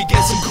 When we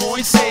get some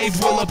coins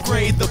saved, we'll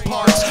upgrade the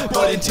parts,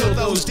 but until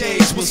those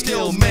days, we'll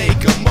still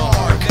make a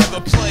mark.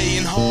 Never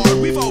playing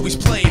hard, we've always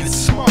played it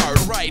smart,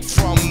 right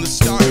from the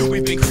start.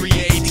 We've been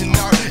creating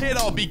art, it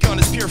all begun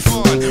as pure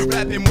fun.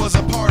 Rapping was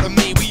a part of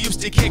me, we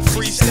used to kick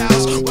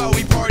freestyles while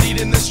we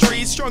partied in the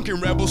streets. Drunken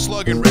rebels,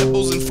 slugging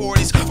rebels in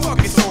 40s, fuck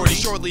authority.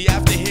 Shortly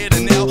after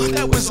hitting L,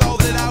 that was all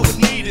that I would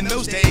need in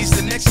those days.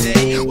 The next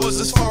day was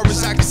as far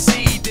as I could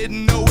see,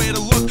 didn't know where to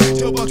look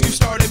till Bucks you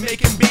started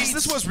making beats.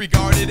 This was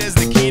regarded as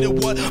the key to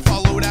what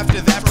followed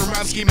after that, from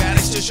rhyme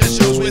schematics to shut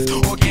shows with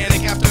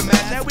organic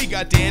aftermath. Now we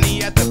got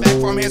Danny at the back,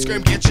 farmhand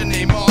scream, get your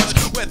name on,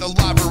 with a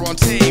live on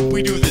tape.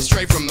 We do this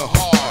straight from the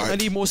heart. I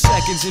need more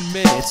seconds and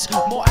minutes,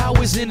 more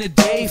hours in a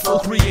day, full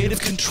creative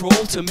control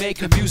to make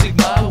the music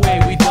my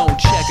way. We don't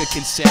check a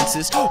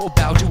consensus or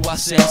bow to our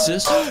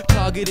senses,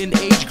 target an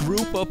age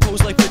group or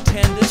pose like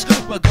pretenders,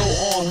 but go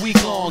on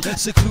week-long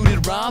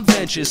secluded rhyme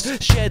ventures,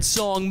 shed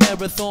song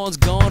marathons,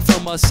 gone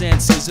from our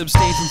senses,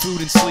 abstain from food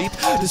and sleep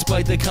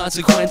despite the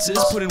consequences,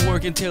 put in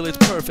work until it's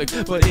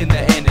perfect, but in the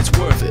end it's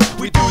worth it.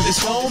 We do this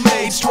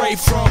homemade, straight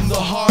from the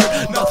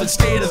heart, nothing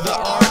state of the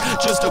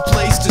art, just a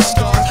place to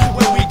start.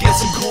 When we get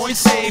some coins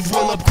saved,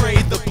 we'll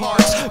upgrade the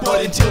parts,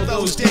 but until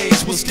those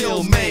days, we'll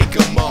still make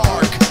a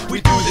mark. We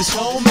do this this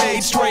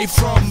homemade, straight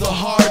from the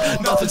heart.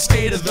 Nothing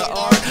state of the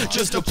art,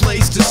 just a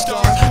place to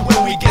start.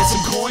 When we get some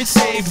coins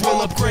saved,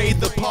 we'll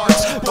upgrade the parts.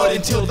 But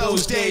until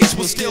those days,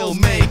 we'll still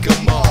make a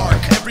mark.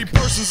 Every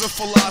person's a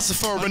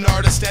philosopher, an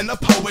artist, and a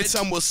poet.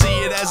 Some will see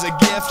it as a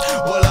gift,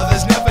 while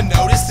others never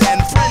notice.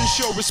 And friends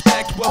show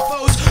respect, while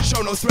foes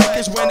show no threat.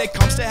 Cause when it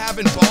comes to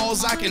having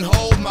balls, I can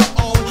hold my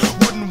own.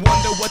 Wouldn't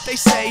wonder what they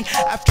say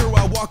after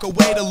I walk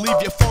away, to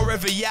leave you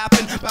forever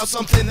yapping about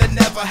something that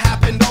never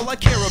happened. All I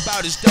care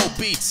about is dope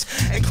beats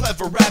and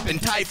clever rapping,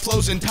 tight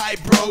flows and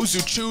tight bros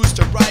who choose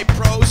to write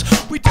prose.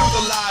 We do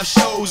the live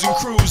shows and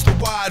cruise the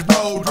wide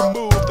road,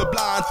 remove the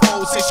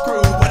blindfold, say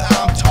screw what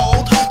I'm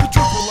told. The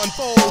truth will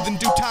unfold in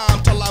due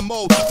time till I'm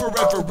old,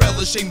 forever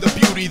relishing the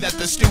beauty that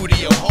the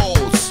studio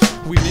holds.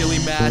 We nearly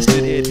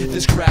mastered it,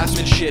 this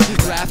craftsmanship,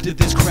 crafted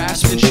this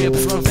craftsmanship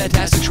from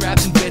fantastic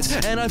scraps and bits.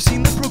 And I've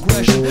seen the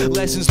progression,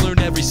 lessons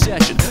learned every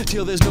session,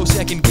 till there's no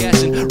second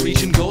guessing,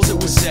 reaching goals that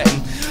we're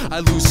setting. I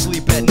lose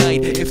sleep at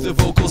night if the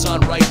vocals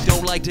aren't right.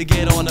 Don't like to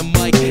get on a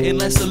mic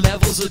unless the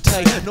levels are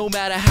tight. No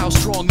matter how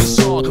strong the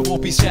song,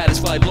 won't be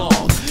satisfied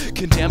long.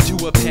 Condemned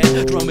to a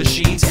pen, drum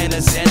machines, and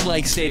a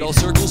zen-like state. All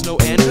circles, no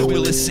end,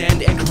 will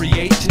ascend and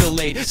create till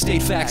late.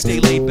 State facts, stay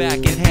laid back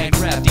and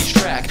handcraft each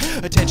track.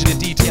 Attention to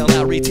detail,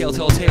 not retail,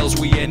 tell tales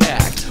we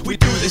enact. We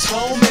do this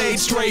homemade,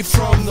 straight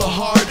from the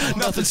heart.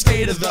 Nothing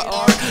state of the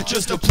art,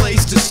 just a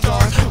place to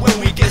start. When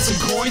we get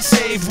some coins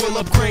saved, we'll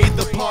upgrade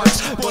the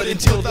parts. But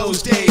until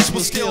those days,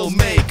 we'll still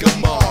make a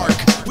mark.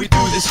 We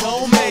do this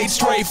homemade,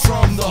 straight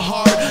from the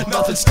heart.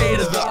 Nothing state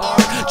of the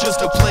art,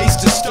 just a place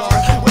to start.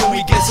 When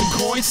we get some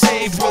coins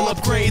saved, we'll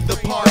upgrade the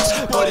parts.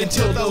 But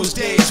until those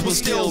days, we'll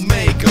still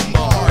make a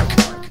mark.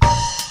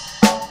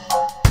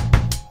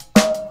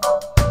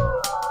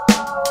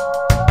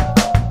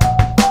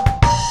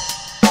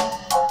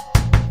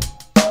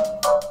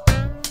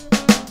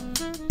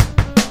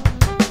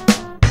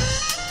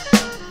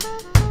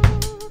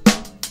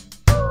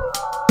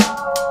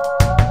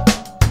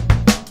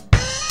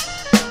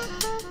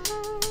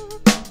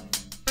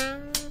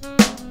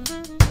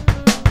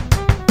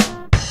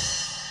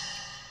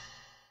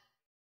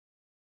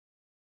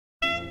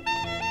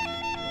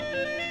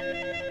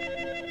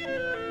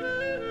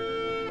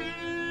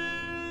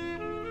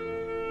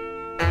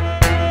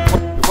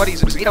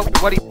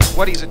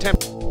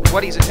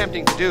 What he's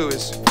attempting to do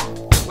is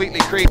completely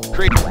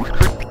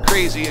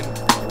crazy and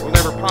will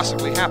never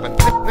possibly happen.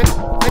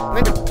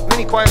 Then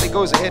he quietly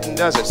goes ahead and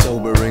does it.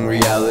 Sobering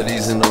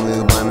realities and only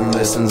the blind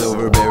listens.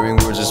 Overbearing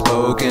words are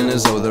spoken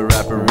as though they're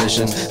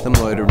apparitions. The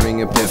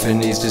loitering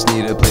epiphanies just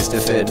need a place to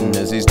fit in,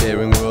 as he's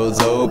daring worlds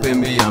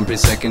open beyond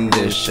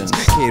preconditions.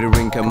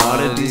 Catering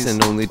commodities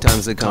and only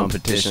times the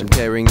competition.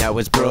 Carrying out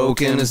what's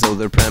broken as though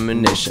they're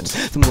premonitions.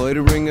 The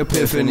loitering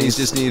epiphanies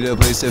just need a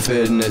place to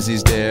fit in, as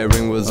he's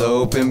daring worlds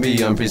open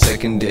beyond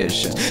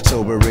preconditions.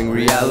 Sobering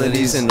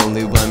realities and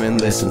only blind man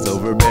listens.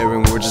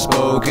 Overbearing words are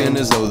spoken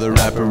as though they're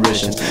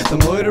apparitions. The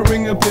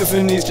loitering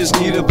epiphanies just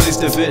need a place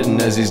to fit in,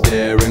 as he's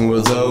daring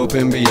worlds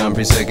open beyond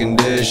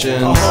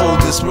preconditions. I'll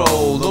hold this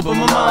role, open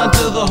my mind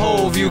to the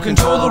whole view,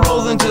 control the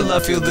role until I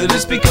feel that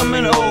it's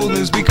becoming old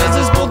news. Because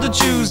it's bold to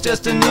choose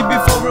destiny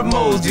before it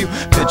molds you.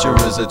 Picture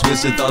is a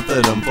twisted thought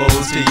that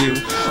unfolds to you.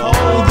 I'll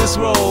hold this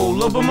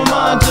role, open my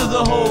mind to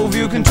the whole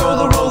view, control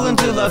the role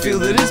until I feel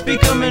that it's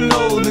becoming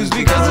old news.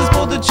 Because it's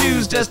bold to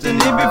choose destiny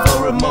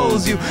before it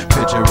molds you.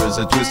 Picture is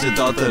a twisted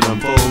thought that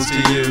unfolds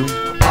to you.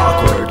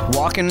 Awkward,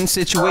 walking in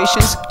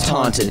situations,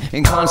 taunted,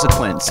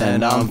 inconsequence,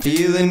 and I'm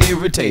feeling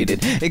irritated.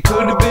 It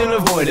could have been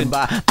avoided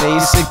by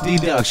basic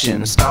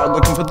deduction. Start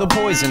looking for the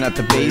poison at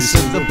the base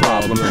of the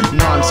problem.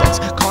 Nonsense,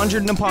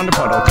 conjured upon a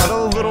puddle.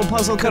 Cuddle a little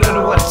puzzle, cut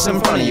out what's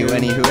in front of you.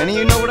 Any of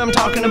you know what I'm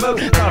talking about?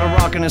 Got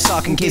a rock and a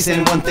sock in case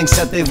anyone thinks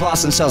that they've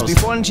lost themselves.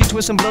 Before energy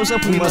twists and blows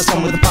up, we must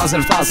come with a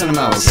positive thoughts and a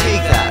mouse.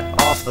 Take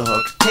that off the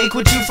hook. Take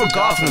what you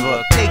forgot from the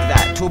book. Take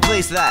that to a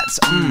place that's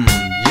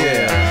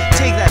yeah.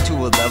 Take that to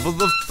a level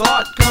of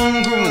thought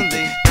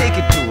congruently. Take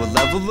it to a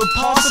level of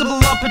possible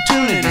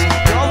opportunities.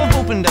 Y'all have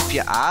opened up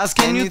your eyes.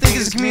 Can you think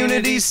as a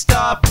community?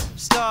 Stop.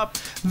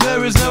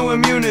 There is no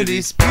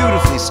immunities.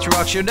 Beautifully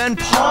structured and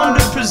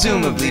pondered,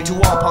 presumably, to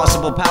all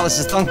possible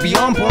palaces thunk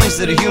beyond points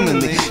that are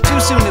humanly. Too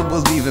soon it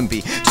will even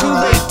be too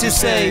late to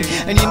say.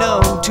 And you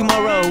know,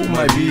 tomorrow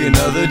might be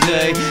another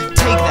day.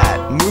 Take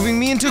that, moving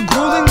me into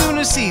grueling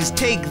lunacies.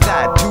 Take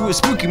that to a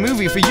spooky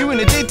movie for you and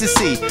a date to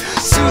see.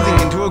 Soothing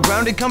into a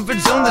grounded comfort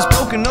zone that's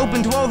broken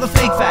open to all the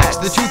fake facts.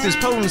 The truth is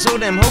potent, so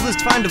damn hopeless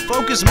to find a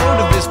focus.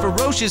 Motive is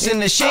ferocious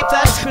in a shape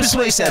that's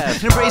persuasive.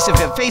 An abrasive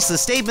yet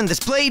faceless statement that's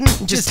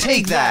blatant. Just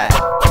take that.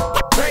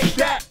 Take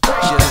that.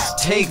 Just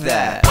take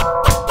that.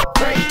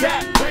 Take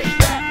that.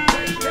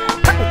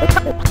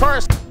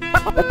 First,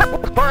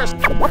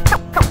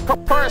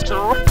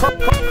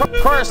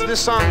 this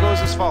song goes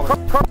as follows.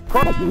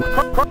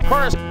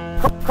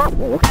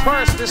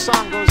 First, this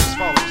song goes as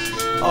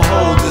follows. I'll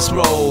hold this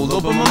role,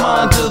 open my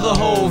mind to the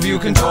whole view,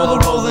 control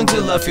the role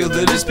until I feel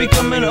that it's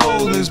becoming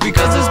old news.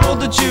 Because there's more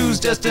to choose,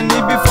 destiny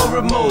before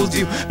it molds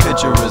you.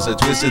 Picture is a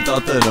twisted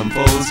thought that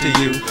unfolds to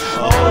you.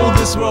 I'll hold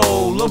this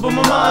role, open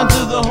my mind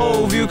to the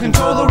whole view,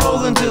 control the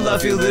role until I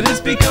feel that it's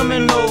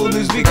becoming old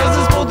news. Because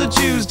there's more to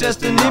choose,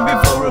 destiny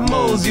before it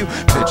molds you.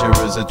 Picture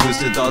is a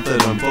twisted thought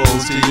that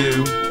unfolds to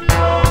you.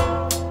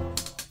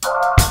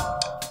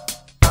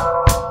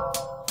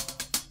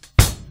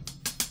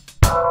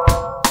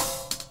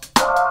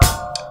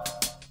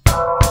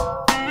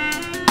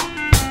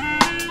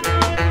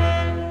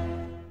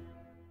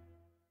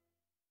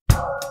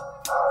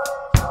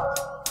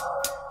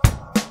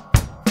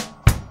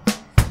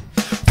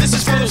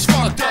 Those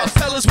fucked up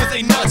fellas with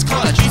a nuts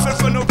clutch, beefing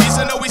for no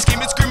reason, always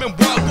scheming, screaming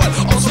what.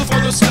 Also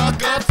for those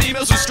stuck up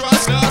females who strut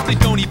stuff they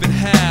don't even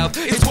have.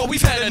 It's what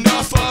we've had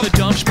enough of. The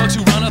dumb schmucks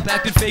who run up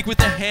acting fake with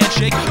the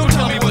handshake. Don't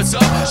tell me what's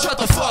up, shut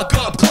the fuck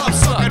up,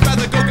 Clubsuck. I'd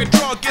rather go get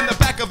drunk in the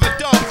back of a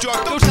dump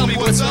truck. Don't tell me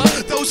what's up,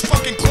 those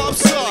fucking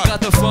Clubsuck. They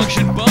got the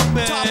function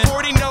bumping. Top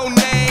 40 no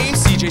names,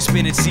 CJ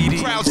spinning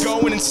CDs. Crowds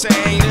going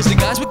insane. There's the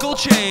guys with gold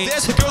chains.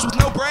 There's the girls with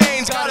no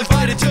brains. Got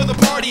invited to the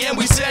party and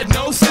we said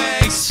no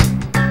thanks.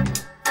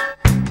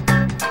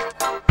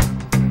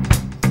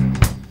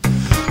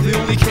 They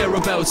only care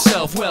about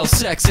self, wealth,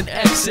 sex, and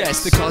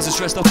excess. The causes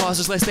stress the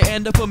pauses lest they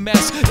end up a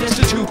mess.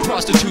 Destitute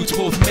prostitutes,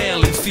 both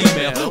male and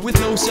female, with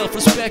no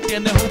self-respect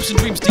and their hopes and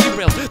dreams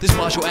derailed. This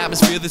macho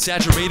atmosphere that's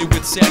saturated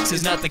with sex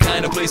is not the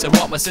kind of place I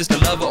want my sister,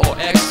 lover, or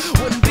ex.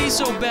 Wouldn't be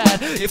so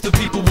bad if the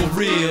people were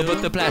real,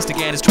 but the plastic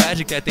and it's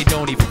tragic that they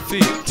don't even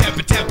feel.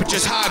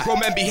 Temperatures high, grown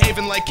men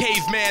behaving like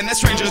caveman. That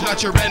stranger's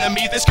not your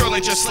enemy, this girl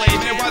ain't your slave,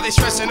 man. Why they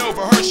stressing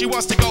over her? She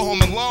wants to go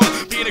home alone,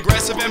 being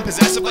aggressive and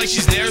possessive like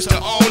she's theirs to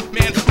own.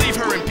 Man, leave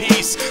her in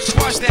peace,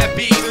 squash that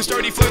beef. There's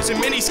dirty flirts and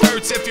mini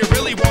skirts if you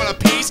really want a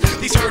piece.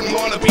 These hurtin'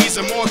 wannabes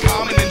are more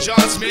common than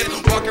John Smith,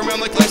 walking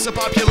around like life's a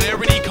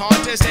popularity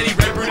contest. Any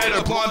red brunette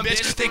or blonde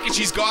bitch thinking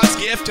she's God's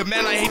gift to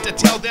men. I hate to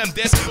tell them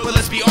this, but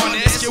let's be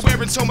honest, you're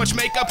wearing so much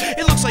makeup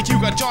it looks like you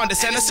got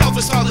jaundice and a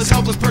selfish, thoughtless,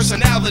 helpless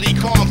personality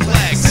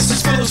complex. This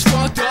is for those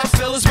fucked up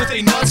fellas with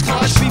a nuts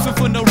clutch, beefing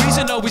for no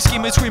reason, always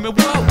scheming, screaming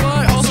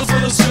what. Also for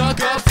those stuck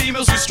up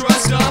females who strut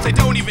stuff they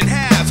don't even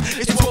have.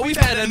 It's what we've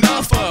had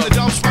enough of. The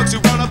dumb schmucks who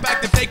run up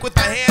acting fake with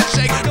the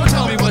handshake. Don't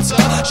tell me what's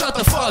up, shut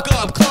the fuck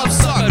up,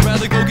 Clubsuck. I'd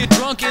rather go get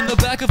drunk in the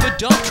back of a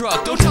dump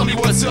truck. Don't tell me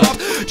what's up,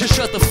 just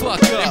shut the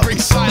fuck up. And bring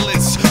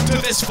silence to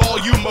this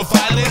volume of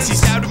violence. He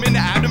stabbed him in the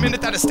abdomen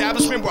at that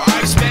establishment where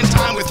I've spent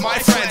time with my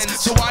friends.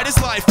 So why does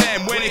life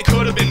end when it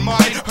could have been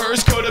mine?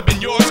 Hers could have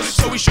been yours.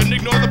 So we shouldn't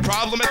ignore the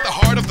problem at the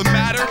heart of the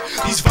matter.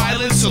 These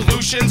violent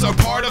solutions are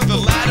part of the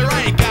ladder.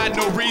 I ain't got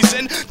no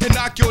reason to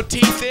knock your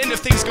teeth in. If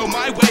things go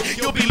my way,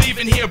 you'll be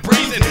leaving here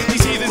breathing.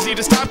 These heathens need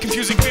to stop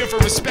confusing fear for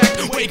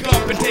respect. Wake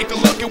up and take a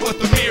look at what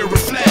the mirror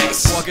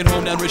reflects. Walking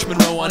home down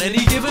Richmond Row on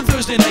any given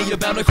Thursday night, you're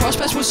bound to cross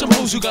paths with some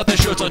hoes who got their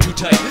shirts on too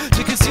tight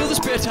to conceal the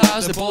spare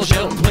tires that bulge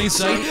out in plain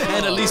sight.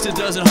 And at least a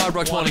dozen hard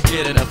rocks wanna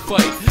get in a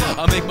fight.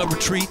 I make my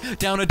retreat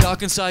down a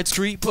dark and side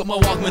street, put my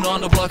Walkman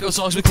on to block out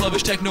songs with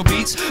clubbish techno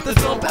beats that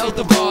thump out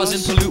the bars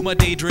and pollute my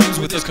daydreams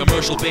with this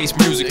commercial-based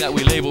music that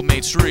we label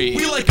mainstream.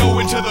 We like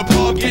going to the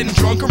pub, getting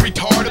drunk and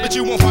retarded, but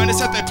you won't find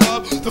us at that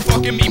club, the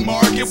fucking meat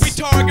market. We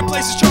target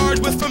places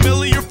charged with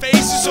familiar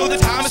faces, so the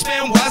time is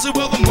spent wisely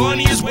while the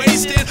money is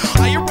wasted.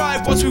 I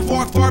arrive once we've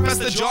walked far past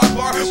the jock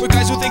bar, where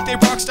guys who think they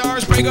rock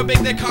stars brag how big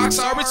their cocks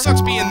are. It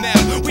sucks being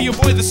them, we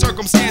avoid the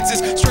circumstances,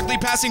 strictly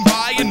passing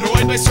by,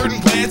 annoyed by certain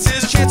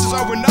glances. Chances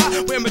are we're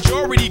not where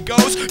majority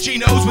goes. She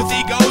knows with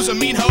egos, a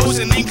mean hoes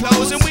and lean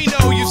clothes, and we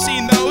know you've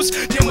seen those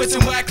dimwits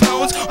and whack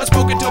clones,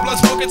 unspoken till blood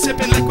smoking,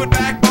 sipping liquid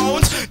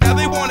backbones. Now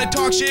they wanna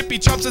talk shit, be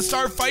chumps and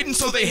start fighting,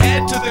 so they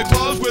head to the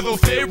clubs where they'll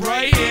fit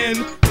right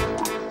in.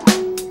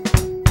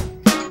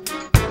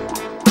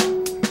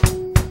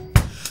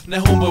 Now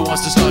homeboy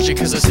wants to start shit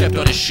cause I stepped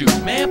on his shoe.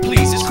 Man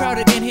please, it's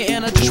crowded in here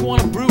and I just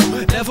wanna brew.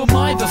 Never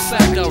mind the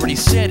fact I already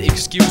said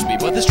excuse me,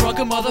 but this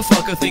drunken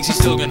motherfucker thinks he's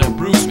still gonna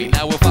bruise me.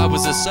 Now if I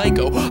was a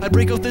psycho, I'd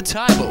break out the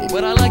typo,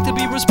 but I like to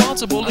be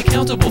responsible,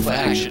 accountable for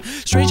action.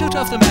 Strange how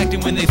tough them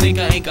acting when they think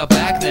I ain't got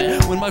back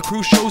then. When my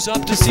crew shows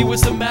up to see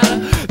what's the matter,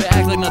 they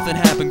act like nothing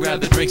happened,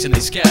 grab the drinks and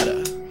they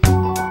scatter.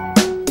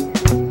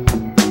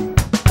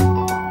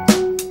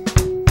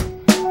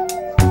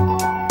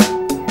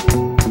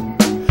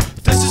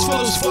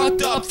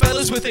 Fucked up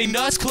fellas with a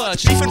nuts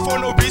clutch, beefing for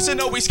no reason,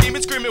 always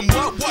scheming, screaming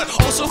what.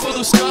 Also for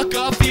those stuck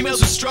up females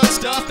who strut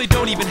stuff they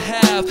don't even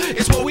have.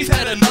 It's what we've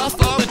had enough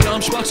of. The dumb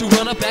schmucks who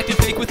run up acting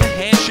fake with a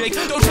handshake.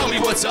 Don't tell me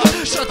what's up,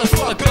 shut the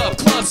fuck up,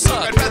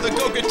 Clubsuck. I'd rather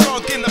go get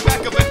drunk in the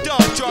back of a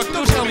dump truck.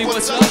 Don't tell me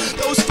what's up,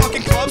 those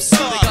fucking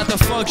Clubsuck. They got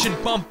the function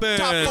bumping.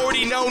 Top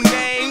 40 no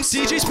names,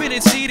 CJ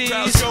spinning CDs.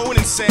 Crowds going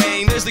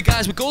insane. There's the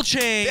guys with gold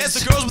chains. There's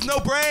the girls with no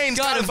brains.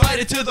 Got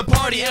invited to the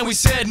party and we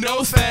said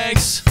no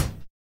thanks.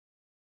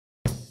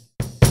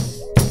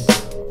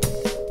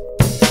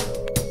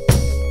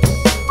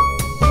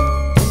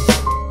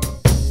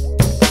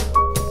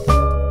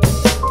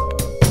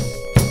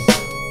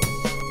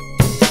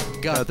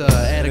 Got the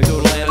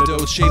anecdotal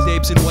antidotes, shaved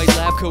apes in white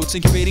lab coats,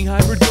 incubating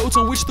hybrid goats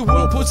on which the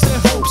world puts their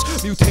hopes.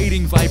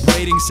 Mutating,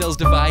 vibrating, cells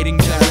dividing,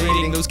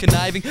 gyrating, those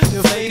conniving,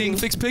 deflating,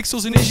 fixed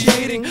pixels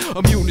initiating.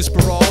 A mutinous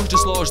barrage,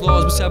 dislodge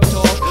laws with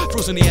sabotage,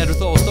 frozen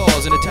Neanderthal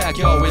stars and attack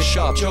y'all with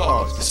sharp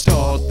jaws.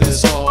 Start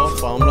this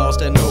off, I'm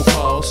lost at no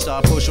cost.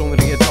 I push on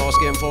with the guitar,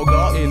 getting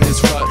forgotten in this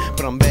rut.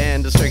 But I'm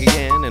banned to strike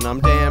again, and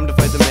I'm damned to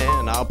fight the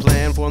man. I'll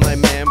plan for him like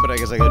man, but I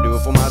guess I gotta do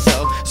it for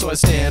myself. So I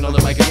stand on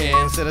the mic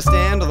again, said I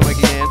stand on the mic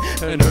again.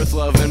 An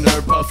earth-loving,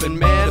 earth-puffing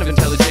man of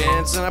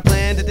intelligence. And I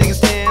plan to take a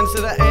stand,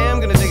 said I am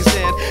gonna take a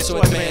stand. So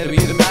I demand to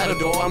be the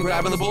matador, I'm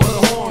grabbing the bull by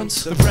the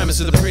horns. The premise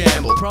of the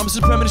preamble,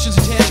 promises, premonitions,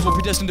 intangible,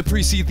 predestined to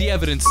precede the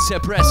evidence,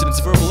 set precedents,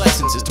 verbal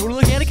essences, total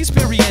organic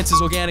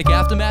experiences, organic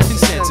aftermath and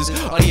senses.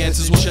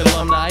 Audiences will shed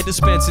alumni,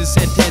 dispenses,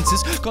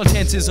 sentences,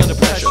 contents is under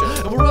pressure,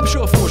 and we're up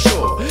short for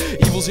sure.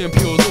 Evil's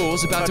impure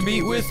laws, about to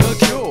meet with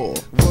a cure.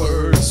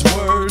 Words,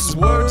 words,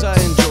 words, I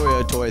enjoy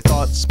a toy,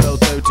 thoughts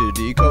spelled out to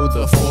decode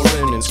the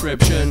foreign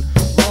inscription.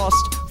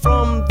 Lost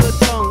from the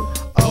tongue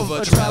of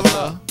a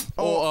traveler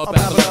or a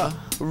babbler.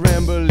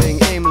 Rambling,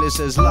 aimless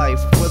as life,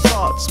 where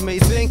thoughts may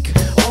think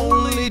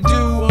only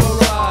do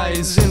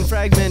arise in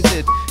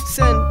fragmented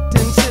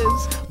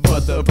sentences.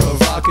 But the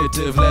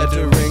provocative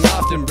lettering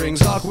often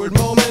brings awkward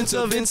moments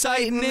of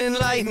insight and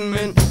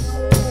enlightenment.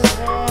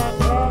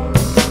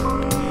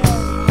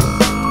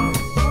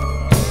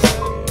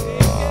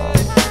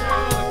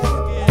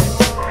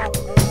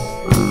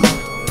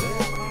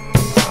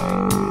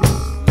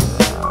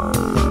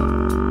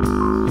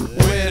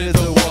 Where did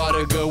the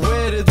water go?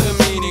 Where did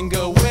the meaning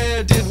go?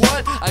 Where did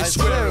what? I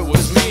swear it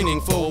was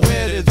meaningful.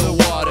 Where did the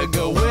water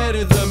go? Where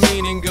did the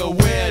meaning go?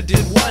 Where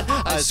did what?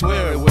 I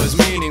swear it was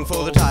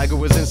meaningful. The tiger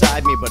was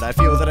inside me, but I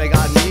feel that I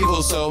got an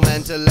evil soul,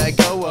 meant to let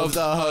go of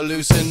the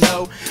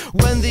hallucino.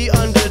 When the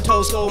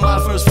undertow stole my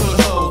first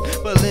foothold,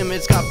 but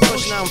limits got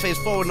pushed, now I'm face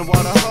forward in the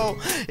water hole.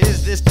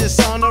 Is this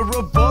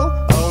dishonorable?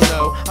 Oh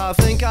no, I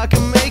think I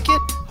can make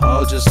it.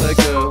 I'll just let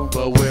go.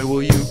 But where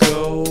will you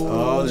go?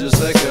 I'll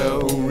just let go.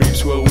 who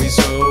reaps what we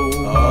sow?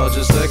 I'll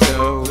just let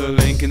go. The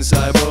Lincoln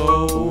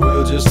Cybo,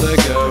 We'll just let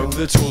go.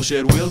 the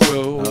Toolshed will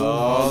grow.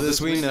 All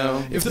this we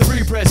know. If the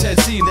free press had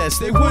seen this,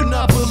 they would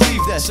not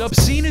believe this.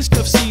 Obscenest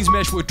of scenes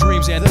mesh with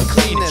dreams and the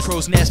cleanest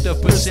crow's nest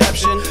of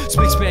perception,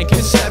 spick-span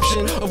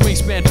conception of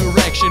wingspan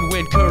direction,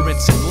 wind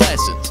currents and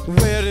lessons.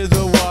 Where did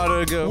the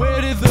water go? Where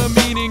did the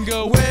meaning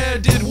go? Where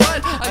did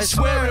what? I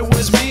swear it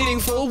was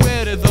meaningful.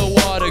 Where did the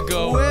water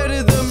go? Where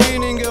did the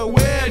meaning go?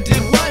 Where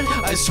did what?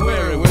 I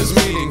swear it was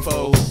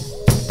meaningful.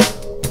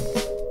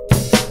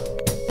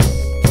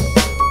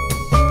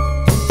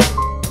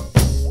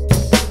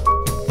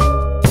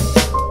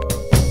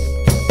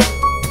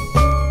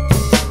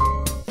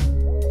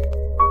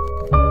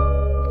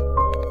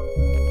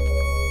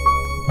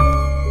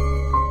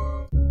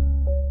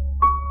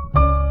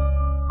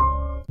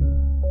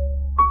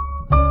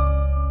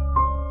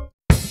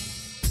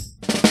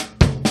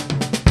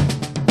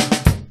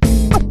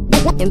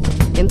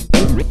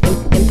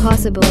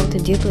 Impossible to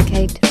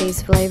duplicate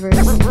these flavors.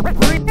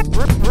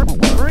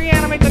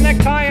 Reanimate the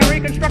necktie and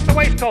reconstruct the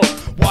waistcoat.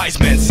 Wise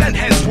men sent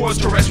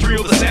henceforth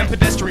terrestrial, descend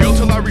pedestrial,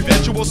 till our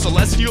eventual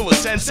celestial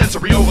ascend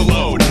sensory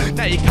overload.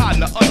 Now you caught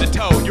in the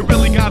undertow, you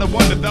really gotta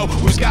wonder though,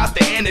 who's got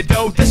the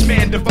antidote? This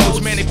man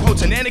devotes many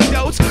quotes and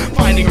anecdotes,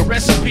 finding a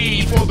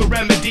recipe for the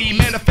remedy,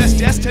 manifest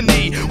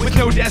destiny with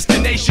no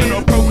destination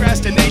or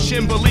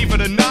procrastination. Believe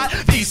it or not,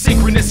 these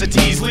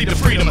synchronicities lead to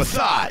freedom of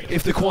thought.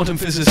 If the quantum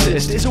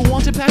physicist is a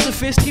wanted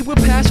pacifist, he will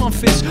pass on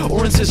fists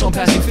or insist on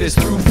passing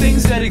fists through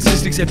things that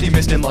exist, except he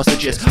missed and lost the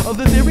gist of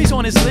the theories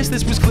on his list.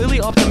 This was clearly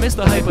optimist.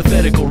 The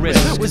hypothetical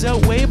risk was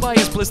outweighed by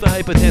his bliss. The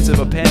hypertensive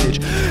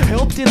appendage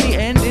helped in the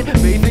end. It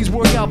made things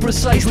work out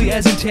precisely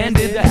as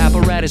intended. The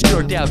apparatus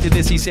jerked out to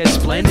this, he said,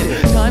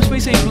 splendid. Time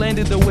space ain't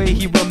blended the way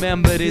he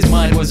remembered. His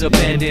mind was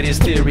abandoned, his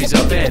theories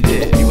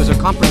upended. He was a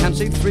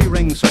comprehensive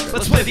three-ring circuit.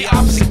 Let's play the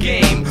opposite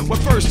game, where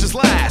first is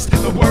last,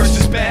 the worst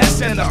is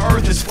best, and the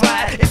earth is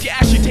flat. If you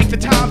actually take the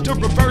time to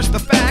reverse the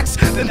facts,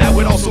 then that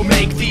would also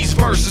make these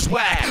verses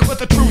whack. But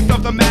the truth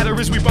of the matter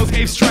is we both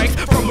gave strength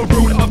from the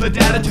root of the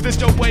data to this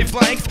dope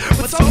wavelength.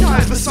 But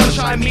sometimes the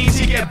sunshine means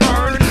you get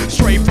burned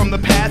straight from the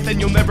path and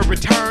you'll never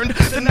return.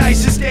 The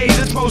nicest days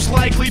it's most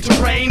likely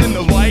to rain, and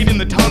the light in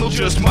the tunnel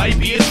just might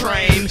be a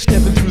train.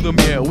 Stepping through the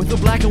mirror with a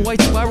black and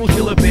white spiral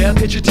killer bear.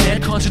 Pitch a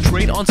tent,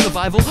 concentrate on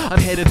survival. I'm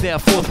headed there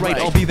forthright.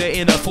 I'll be there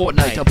in a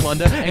fortnight to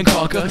plunder and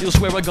conquer. You'll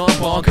swear I gone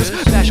bonkers.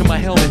 Fashion my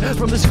helmet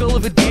from the skull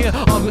of a deer,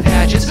 armed with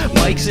hatchets,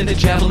 mics, and a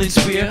javelin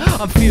spear.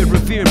 I'm feared,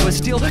 revered, but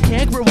still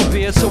can't grow a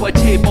beard, so I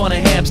tape on a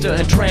hamster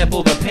and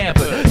trample the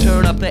pamper.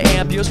 Turn up the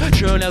amperes,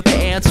 churn out the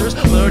answers.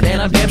 Learn,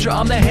 and I'm damn sure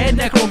I'm the head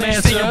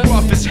necromancer. See, you're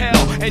rough as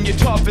hell and you're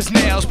tough as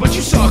nails, but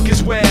you suck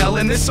as well,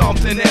 and there's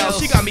something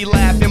else. You got me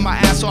laughing my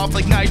ass off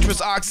like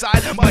nitrous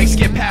oxide. Mics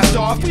get passed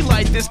off, we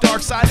light this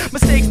dark side.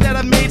 Mistakes that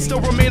I made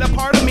still remain a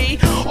part of me,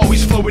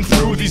 always flowing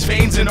through these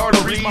veins and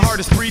arteries. My heart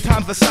is 3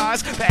 times the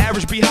size, the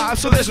average beehive,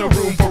 so there's no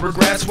room for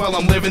regrets while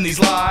I'm living these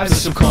lives. The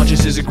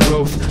subconscious is a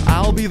growth.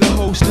 I'll be the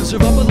host and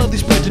serve up a lovely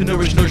spread to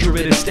nurture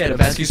it instead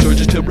of asking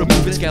surgeons to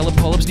remove it. Scallop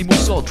polyps need more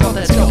salt. Drop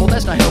that scalpel,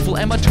 that's not helpful,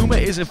 and my tumor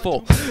isn't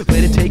full.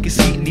 Let it take a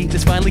seat and eat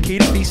this finely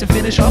catered feast and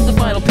finish off the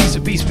final piece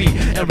of beast meat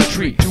and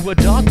retreat to a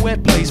dark,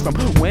 wet place from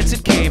whence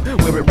it came,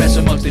 where it rests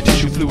amongst the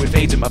tissue fluid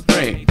veins in my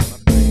brain.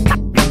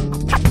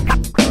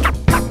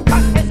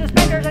 Cut his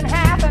fingers in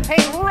half and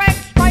paint red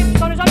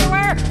stripes on his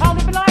underwear. I'll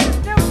be delighted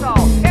to do so.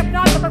 If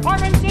not, the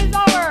performance is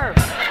over.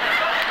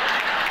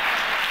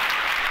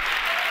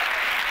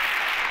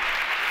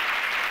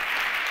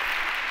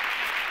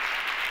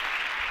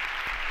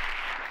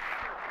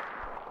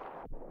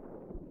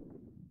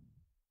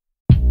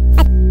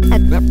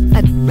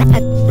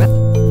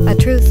 A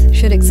truth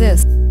should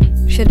exist.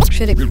 Should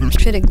exist.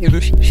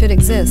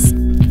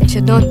 It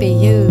should not be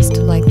used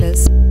like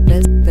this. A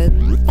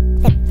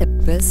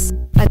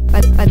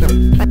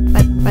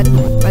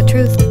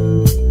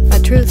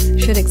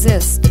truth should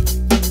exist.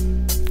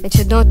 It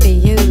should not be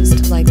used like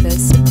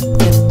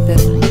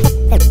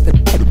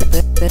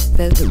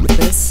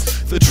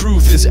this. The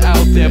truth is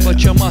out there,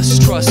 but you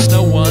must trust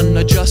no one.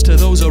 Adjust to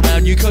those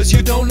around you, cause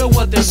you don't know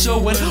what they're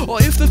sowing,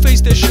 or if the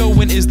face they're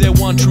showing is their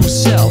one true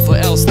self, or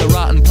else they're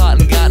rotten,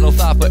 plotting, got no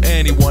thought for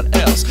anyone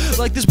else.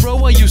 Like this bro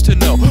I used to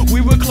know, we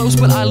were close,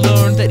 but I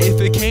learned that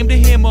if it came to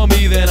him or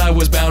me, then I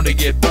was bound to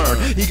get burned.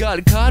 He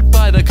got caught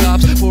by the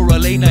cops for a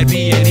late night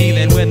B&E,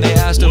 then when they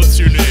asked him, what's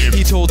your name?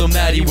 He told them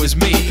that he was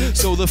me.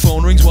 So the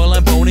phone rings while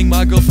I'm boning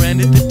my girlfriend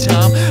at the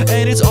time,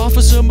 and it's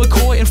Officer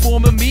McCoy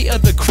informing me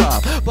of the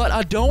crime. But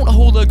I don't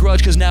hold a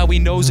grudge, cause now he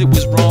knows it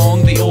was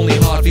wrong. The only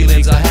hard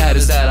feelings I had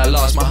is that I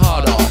lost my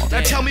heart on.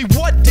 Now tell me,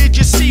 what did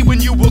you see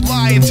when you were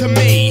lying to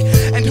me?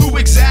 And who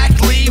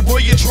exactly were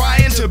you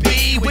trying to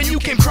be when you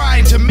came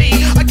crying to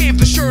me? I gave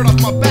the shirt off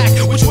my back,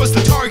 which was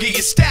the target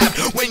you stabbed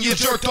when you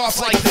jerked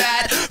off like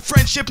that.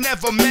 Friendship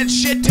never meant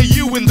shit to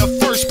you in the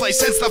first place.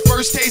 Since the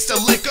first taste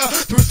of liquor,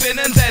 through thin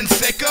and then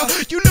thicker,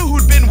 you knew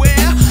who'd been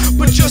where,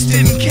 but just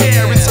didn't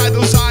care. Inside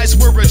those eyes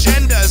were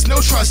agendas, no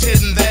trust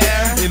hidden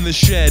there. In the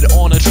shed,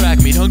 on a track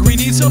meet, hungry,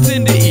 need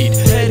something to eat.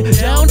 Head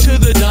down to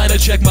the diner,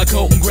 check my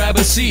coat and grab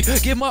a seat.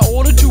 Give my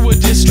order to a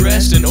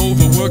distressed and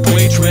overworked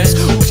waitress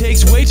who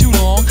takes way too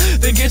long,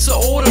 then gets the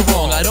order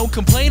wrong. I don't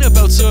complain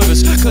about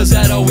service, cause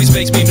that always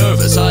makes me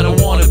nervous. I don't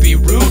wanna be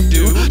rude,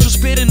 dude, just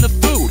spit in the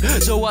food.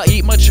 So I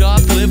eat my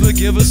chopped liver,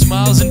 give her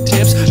smiles and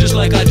tips, just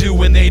like I do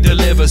when they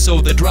deliver,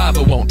 so the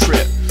driver won't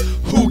trip.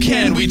 Who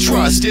can we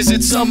trust? Is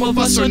it some of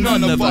us or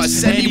none of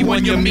us?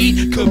 Anyone you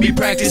meet could be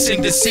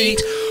practicing deceit.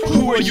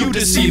 Who are you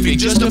deceiving?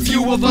 Just a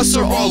few of us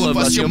or all of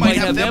us? You might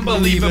have them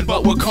believing,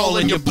 but we're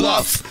calling your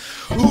bluff.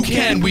 Who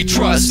can we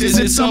trust? Is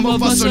it some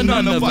of us or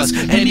none of us?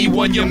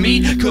 Anyone you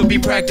meet could be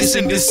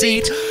practicing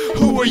deceit.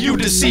 Who are you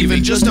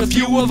deceiving? Just a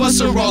few of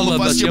us or all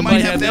of us? You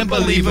might have them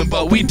believing,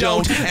 but we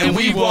don't, and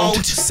we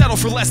won't settle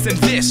for less than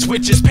this,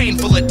 which is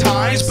painful at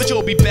times. But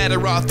you'll be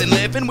better off than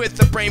living with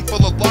a brain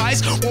full of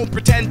lies. Won't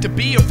pretend to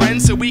be a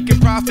friend so we can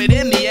profit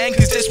in the end,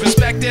 cause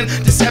disrespect and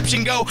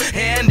deception go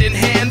hand in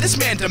hand. This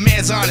man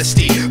demands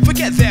honesty.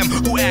 Forget them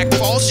who act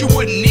false. You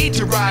wouldn't need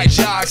to ride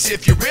jocks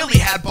if you really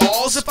had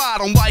balls. If I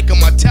don't like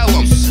them, I tell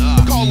them.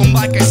 Call them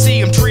like I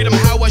see them, treat them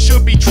how I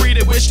should be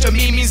treated, which to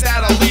me means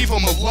that I'll leave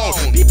them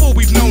alone. People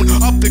we've known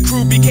up the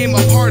crew became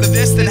a part of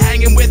this, then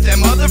hanging with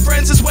them other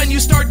friends is when you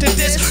start to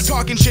diss.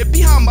 Talking shit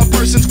behind my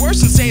person's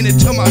worse than saying it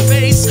to my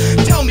face.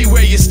 Tell me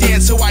where you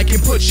stand so I can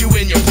put you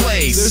in your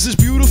place. There's this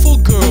beautiful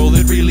girl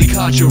that really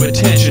caught your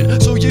attention,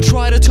 so you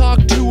try to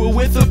talk to her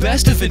with the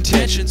best of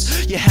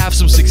intentions. You have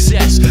some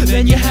success,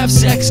 then you have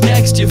sex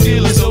next. You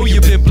feel as though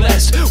you've been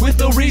blessed with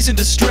no reason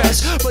to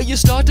stress, but you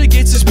start to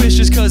get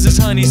suspicious cause this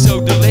honey's so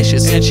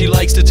delicious and she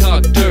likes to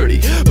talk dirty.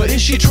 But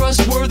is she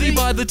trustworthy?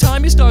 By the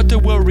time you start to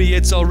worry,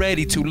 it's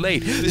already too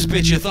late. This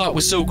bitch you thought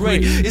was so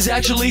great is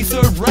actually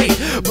third rate,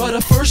 but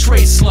a first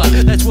rate slut.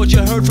 That's what you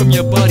heard from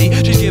your buddy.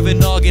 She's giving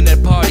noggin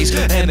at parties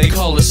and they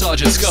call her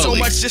Sergeant Scully. So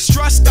much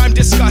distrust, I'm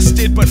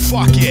disgusted, but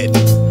fuck it.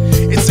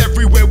 It's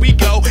everywhere we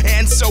go,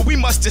 and so we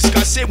must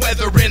discuss it.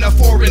 Whether in a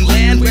foreign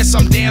land where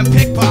some damn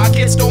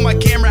pickpocket stole my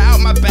camera out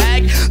my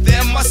bag,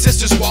 them my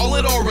sister's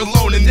wallet, or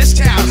alone in this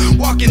town,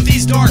 walking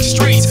these dark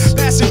streets,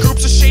 passing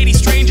groups of shady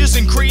strangers,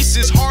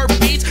 increases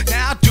heartbeats.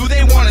 Now do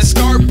they wanna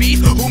start beef?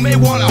 Who may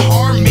wanna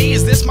harm me?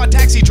 Is this my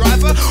taxi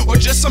driver or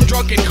just some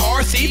drunken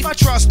car thief? I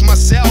trust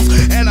myself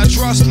and I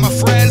trust my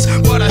friends,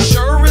 but I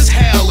sure as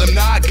hell am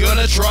not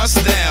gonna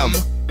trust them.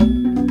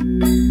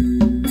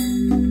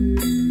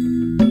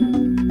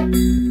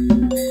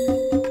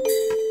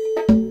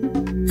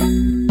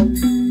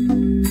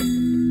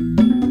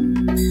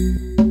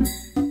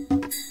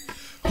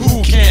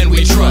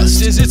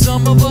 Is it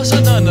some of us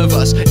or none of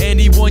us?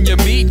 Anyone you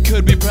meet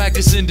could be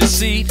practicing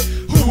deceit.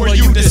 Who are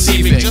you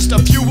deceiving? Just a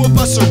few of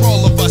us or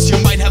all of us? You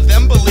might have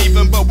them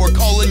believing, but we're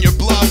calling your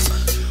bluff.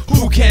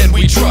 Who can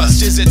we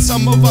trust? Is it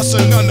some of us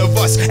or none of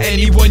us?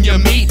 Anyone you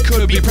meet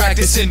could be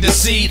practicing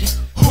deceit.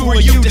 Who are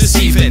you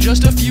deceiving?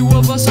 Just a few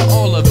of us or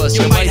all of us.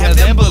 You might have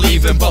them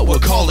believing, but we're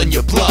calling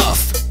your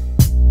bluff.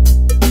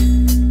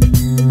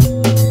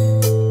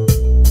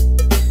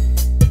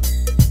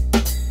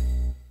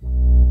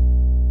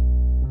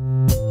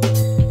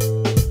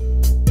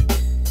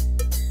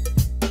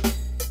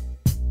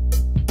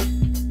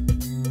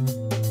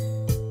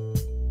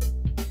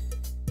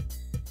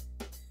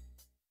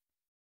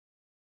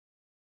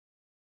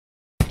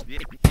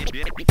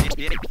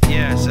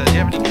 Yeah, so do you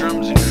have any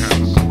drums in your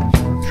house?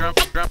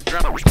 Drums in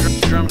your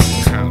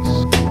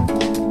house.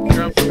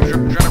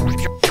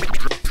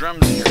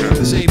 Drums in your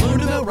house. They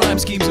learned about rhyme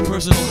schemes and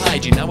personal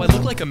hygiene. Now I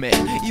look like a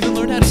man, even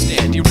learned how to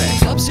stand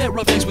erect. Upset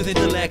roughnecks with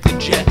intellect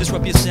and jet.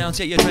 Disrupt your sound,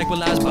 yet you're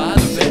tranquilized by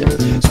the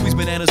vet. Squeeze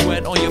bananas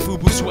wet on your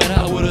FUBU sweater.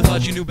 I would've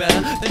thought you knew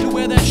better than to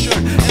wear that shirt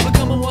and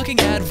become a walking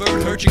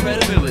advert. Hurt your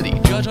credibility.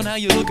 Judge on how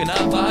you look and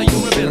not by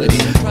your ability.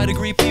 Try to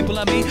greet people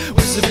I meet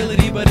with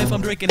civility, but if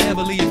I'm drinking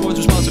heavily, it avoids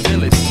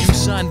responsibility. You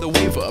signed the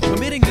waiver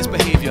permitting this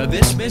behavior,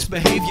 this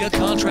misbehavior.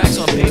 Contracts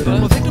on paper.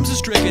 Well, victims are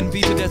stricken,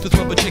 beat to death with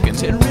rubber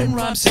chickens. Hitting written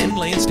rhymes, sitting,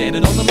 laying,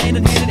 standing on the land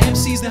and handed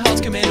MCs the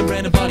house command and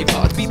brand and body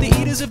parts. Beat the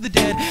eaters of the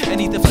dead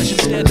and eat the flesh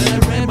instead.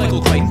 Then I ran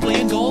Michael Crichton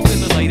playing golf in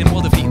the light and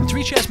while defeating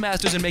 3 chess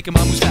masters and making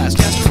my moves fast.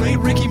 Castrate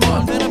Ricky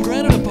Martin, then I'm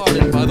granted a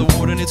pardon by the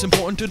warden. It's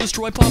important to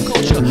destroy pop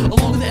culture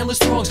along with the endless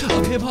throngs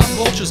of hip-hop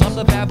vultures. I'm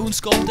the baboon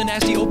sculptor,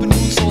 nasty open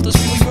wound salter,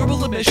 spewing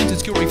verbal emissions.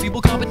 It's curing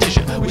feeble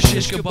competition with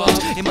shish kebabs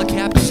in my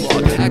captain's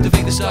log.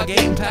 Activate the Stargate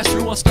and pass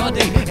through on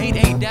Stardate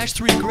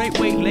 88-3. Great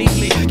weight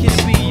lately,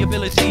 can't be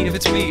ability. If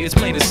it's me, it's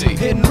plain to see.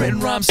 Hidden written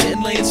rhymes,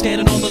 sitting, laying,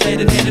 standing on the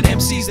land and handed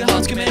MCs the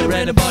hearts command and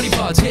brand and body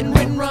parts. Hidden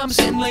written rhymes,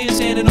 sitting, laying,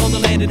 standing on the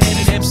land and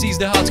handed MCs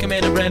the hearts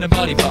command and brand and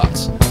body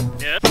parts.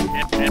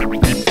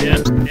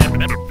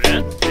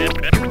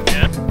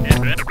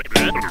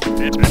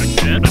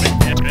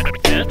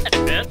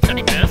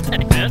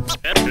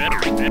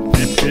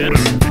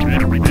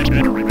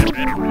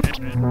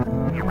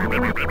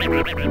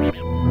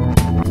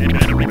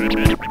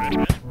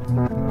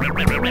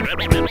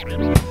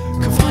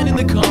 Confined in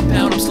the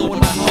compound, I'm slowing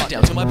my heart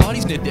down till my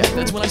body's near death.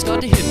 That's when I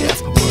start to hit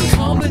death. Word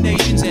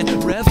combinations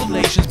and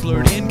revelations,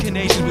 blurred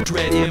incarnations with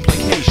dread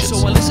implications.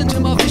 So I listen to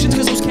my visions,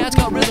 cause those cats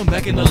got rhythm.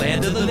 Back in the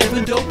land of the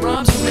living, dope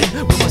rhymes are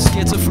written with my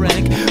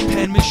schizophrenic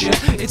penmanship.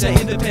 It's an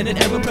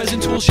independent,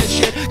 ever-present Toolshed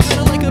shit.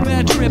 Kinda like a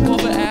bad trip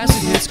over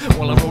acid hits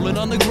while I'm rolling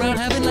on the ground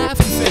having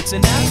laughing fits.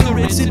 And after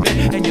it's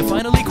admit and you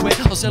finally quit,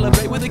 I'll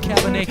celebrate with a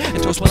Cabernet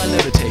and toast while I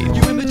levitate.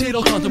 You imitate,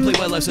 I'll contemplate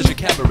why life's such a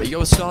cabaret.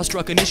 You're a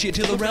starstruck initiate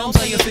to the realms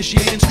I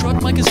officiate.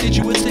 Instruct my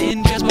constituents to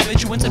ingest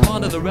barbiturates and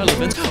ponder the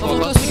relevance of all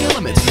cosmic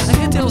elements. I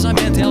can't tell, I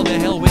man tell the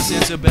hell with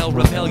Isabel.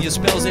 Repel your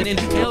spells and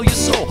inhale your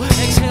soul.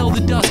 Exhale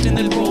the dust and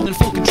then roll in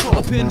full control.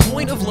 A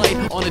pinpoint of light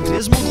on a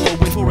dismal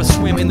globe. Wait for a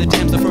swim in the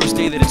Thames the first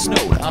day that it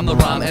snowed. I'm the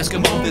rhyme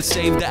Eskimo that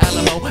saved the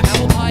Alamo.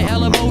 Apple pie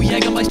Alamo,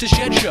 Jägermeister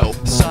shed show.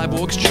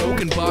 Cyborgs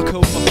choke and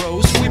barcode my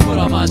bros. We put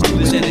our minds to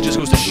this and it just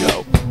goes to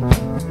show.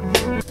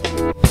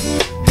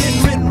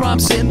 Hidden written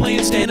rhymes, sitting,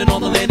 laying, standing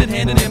on the land and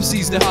handing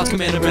MCs the hearts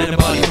command and brand and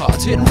body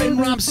parts. Hidden written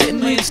rhymes,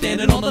 sitting, laying,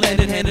 standing on the land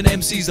and handing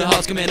MCs the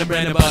hearts command and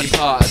brand and body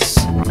parts.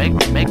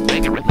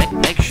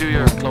 Make sure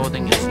your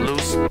clothing is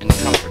loose and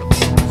comfortable,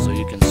 so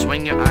you can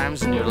swing your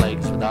arms and your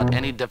legs without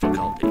any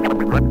difficulty.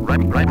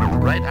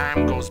 Right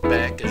arm goes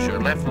back as your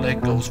left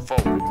leg goes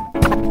forward.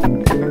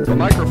 The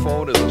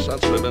microphone is a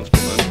sensitive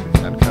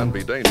instrument and can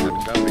be dangerous.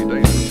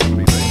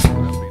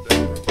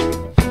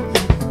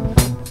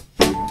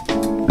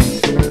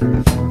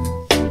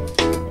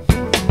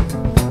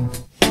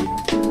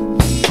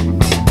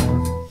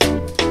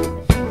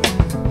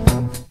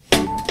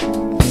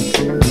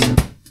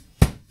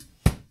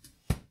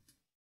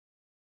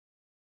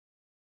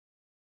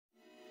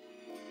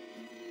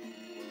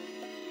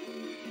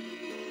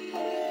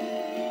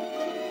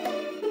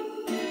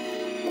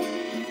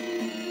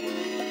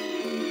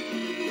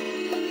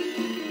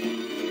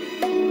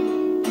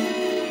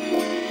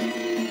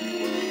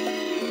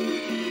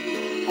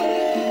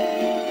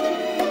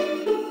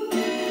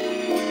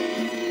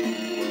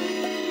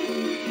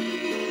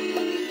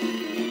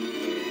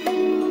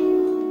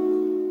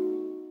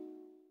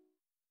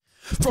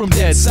 From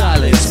dead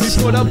silence,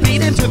 we put a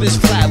beat into this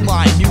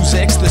flatline.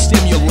 Music's the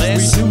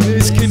stimulus. We do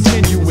this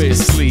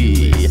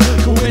continuously.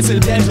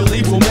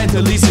 Coincidentally, we'll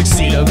mentally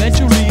succeed.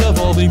 Eventually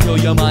evolving till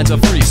your minds are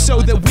free.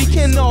 So that we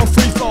can all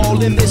free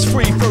fall in this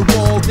free for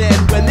all. Then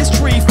when this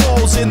tree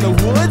falls in the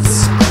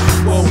woods,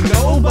 won't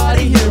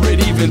nobody hear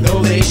it even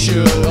though they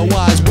should. A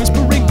wise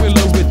whispering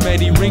willow with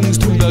many rings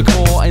to the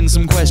core and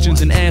some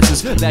questions and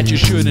answers that you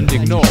shouldn't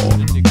ignore.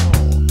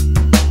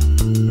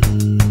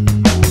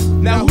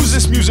 Now who's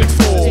this music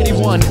for?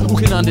 Anyone who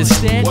can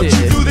understand what it.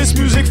 What you do this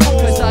music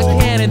for? Cause I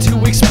can and to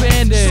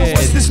expand it. So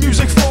what's this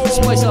music for?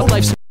 Spice up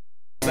life's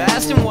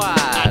fast and wide.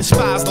 I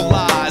despise the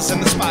lies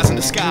and the spies in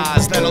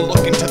disguise. Then I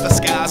look into the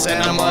skies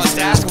and I must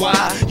ask why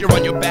you're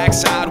on your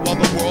backside while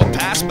the world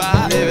passed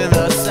by. Living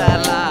the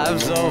sad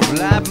lives of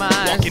light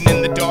minds. Walking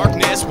in the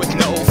darkness with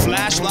no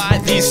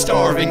flashlight. These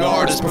starving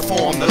artists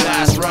perform the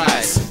last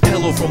rites.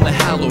 Hello from the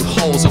hallowed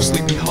halls of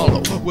Sleepy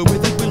Hollow, where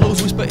withered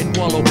willows whisper whisper and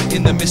wallow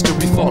in the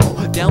mystery.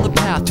 Follow down the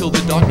path till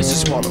the darkness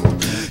is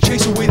swallowed.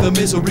 Chase away the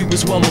misery with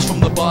swallows from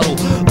the bottle.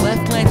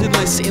 Left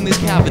planted-less in this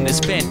cavernous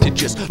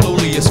vantages,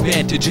 lowliest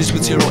vantages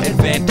with zero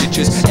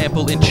advantages.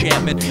 Ample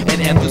enchantment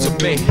and anthems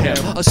of mayhem.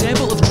 A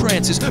sample of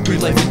trances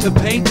breathe life into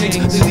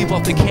paintings. They leave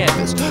off the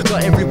canvas,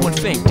 got everyone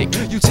fainting.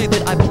 You'd say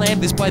that I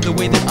planned this by the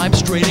way that I'm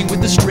straining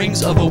with the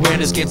strings of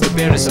awareness against the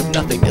bareness of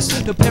nothingness.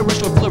 To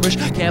perish or flourish,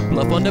 can't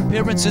bluff on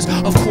appearances.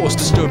 Of course,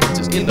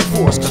 disturbances in the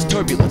force cause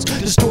turbulence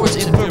distorts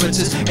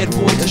inferences and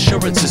void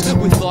assurances.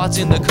 With thoughts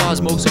in the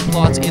cosmos and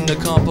plots in the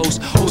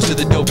compost, host of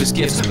the dopest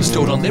gifts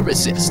bestowed on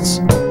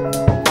lyricists.